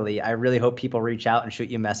thoroughly. I really hope people reach out and shoot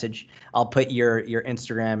you a message. I'll put your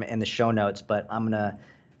Instagram in the show notes, but I'm gonna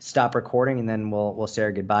stop recording and then we'll say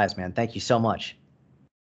our goodbyes, man. Thank you so much.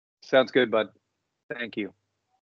 Sounds good, bud. Thank you.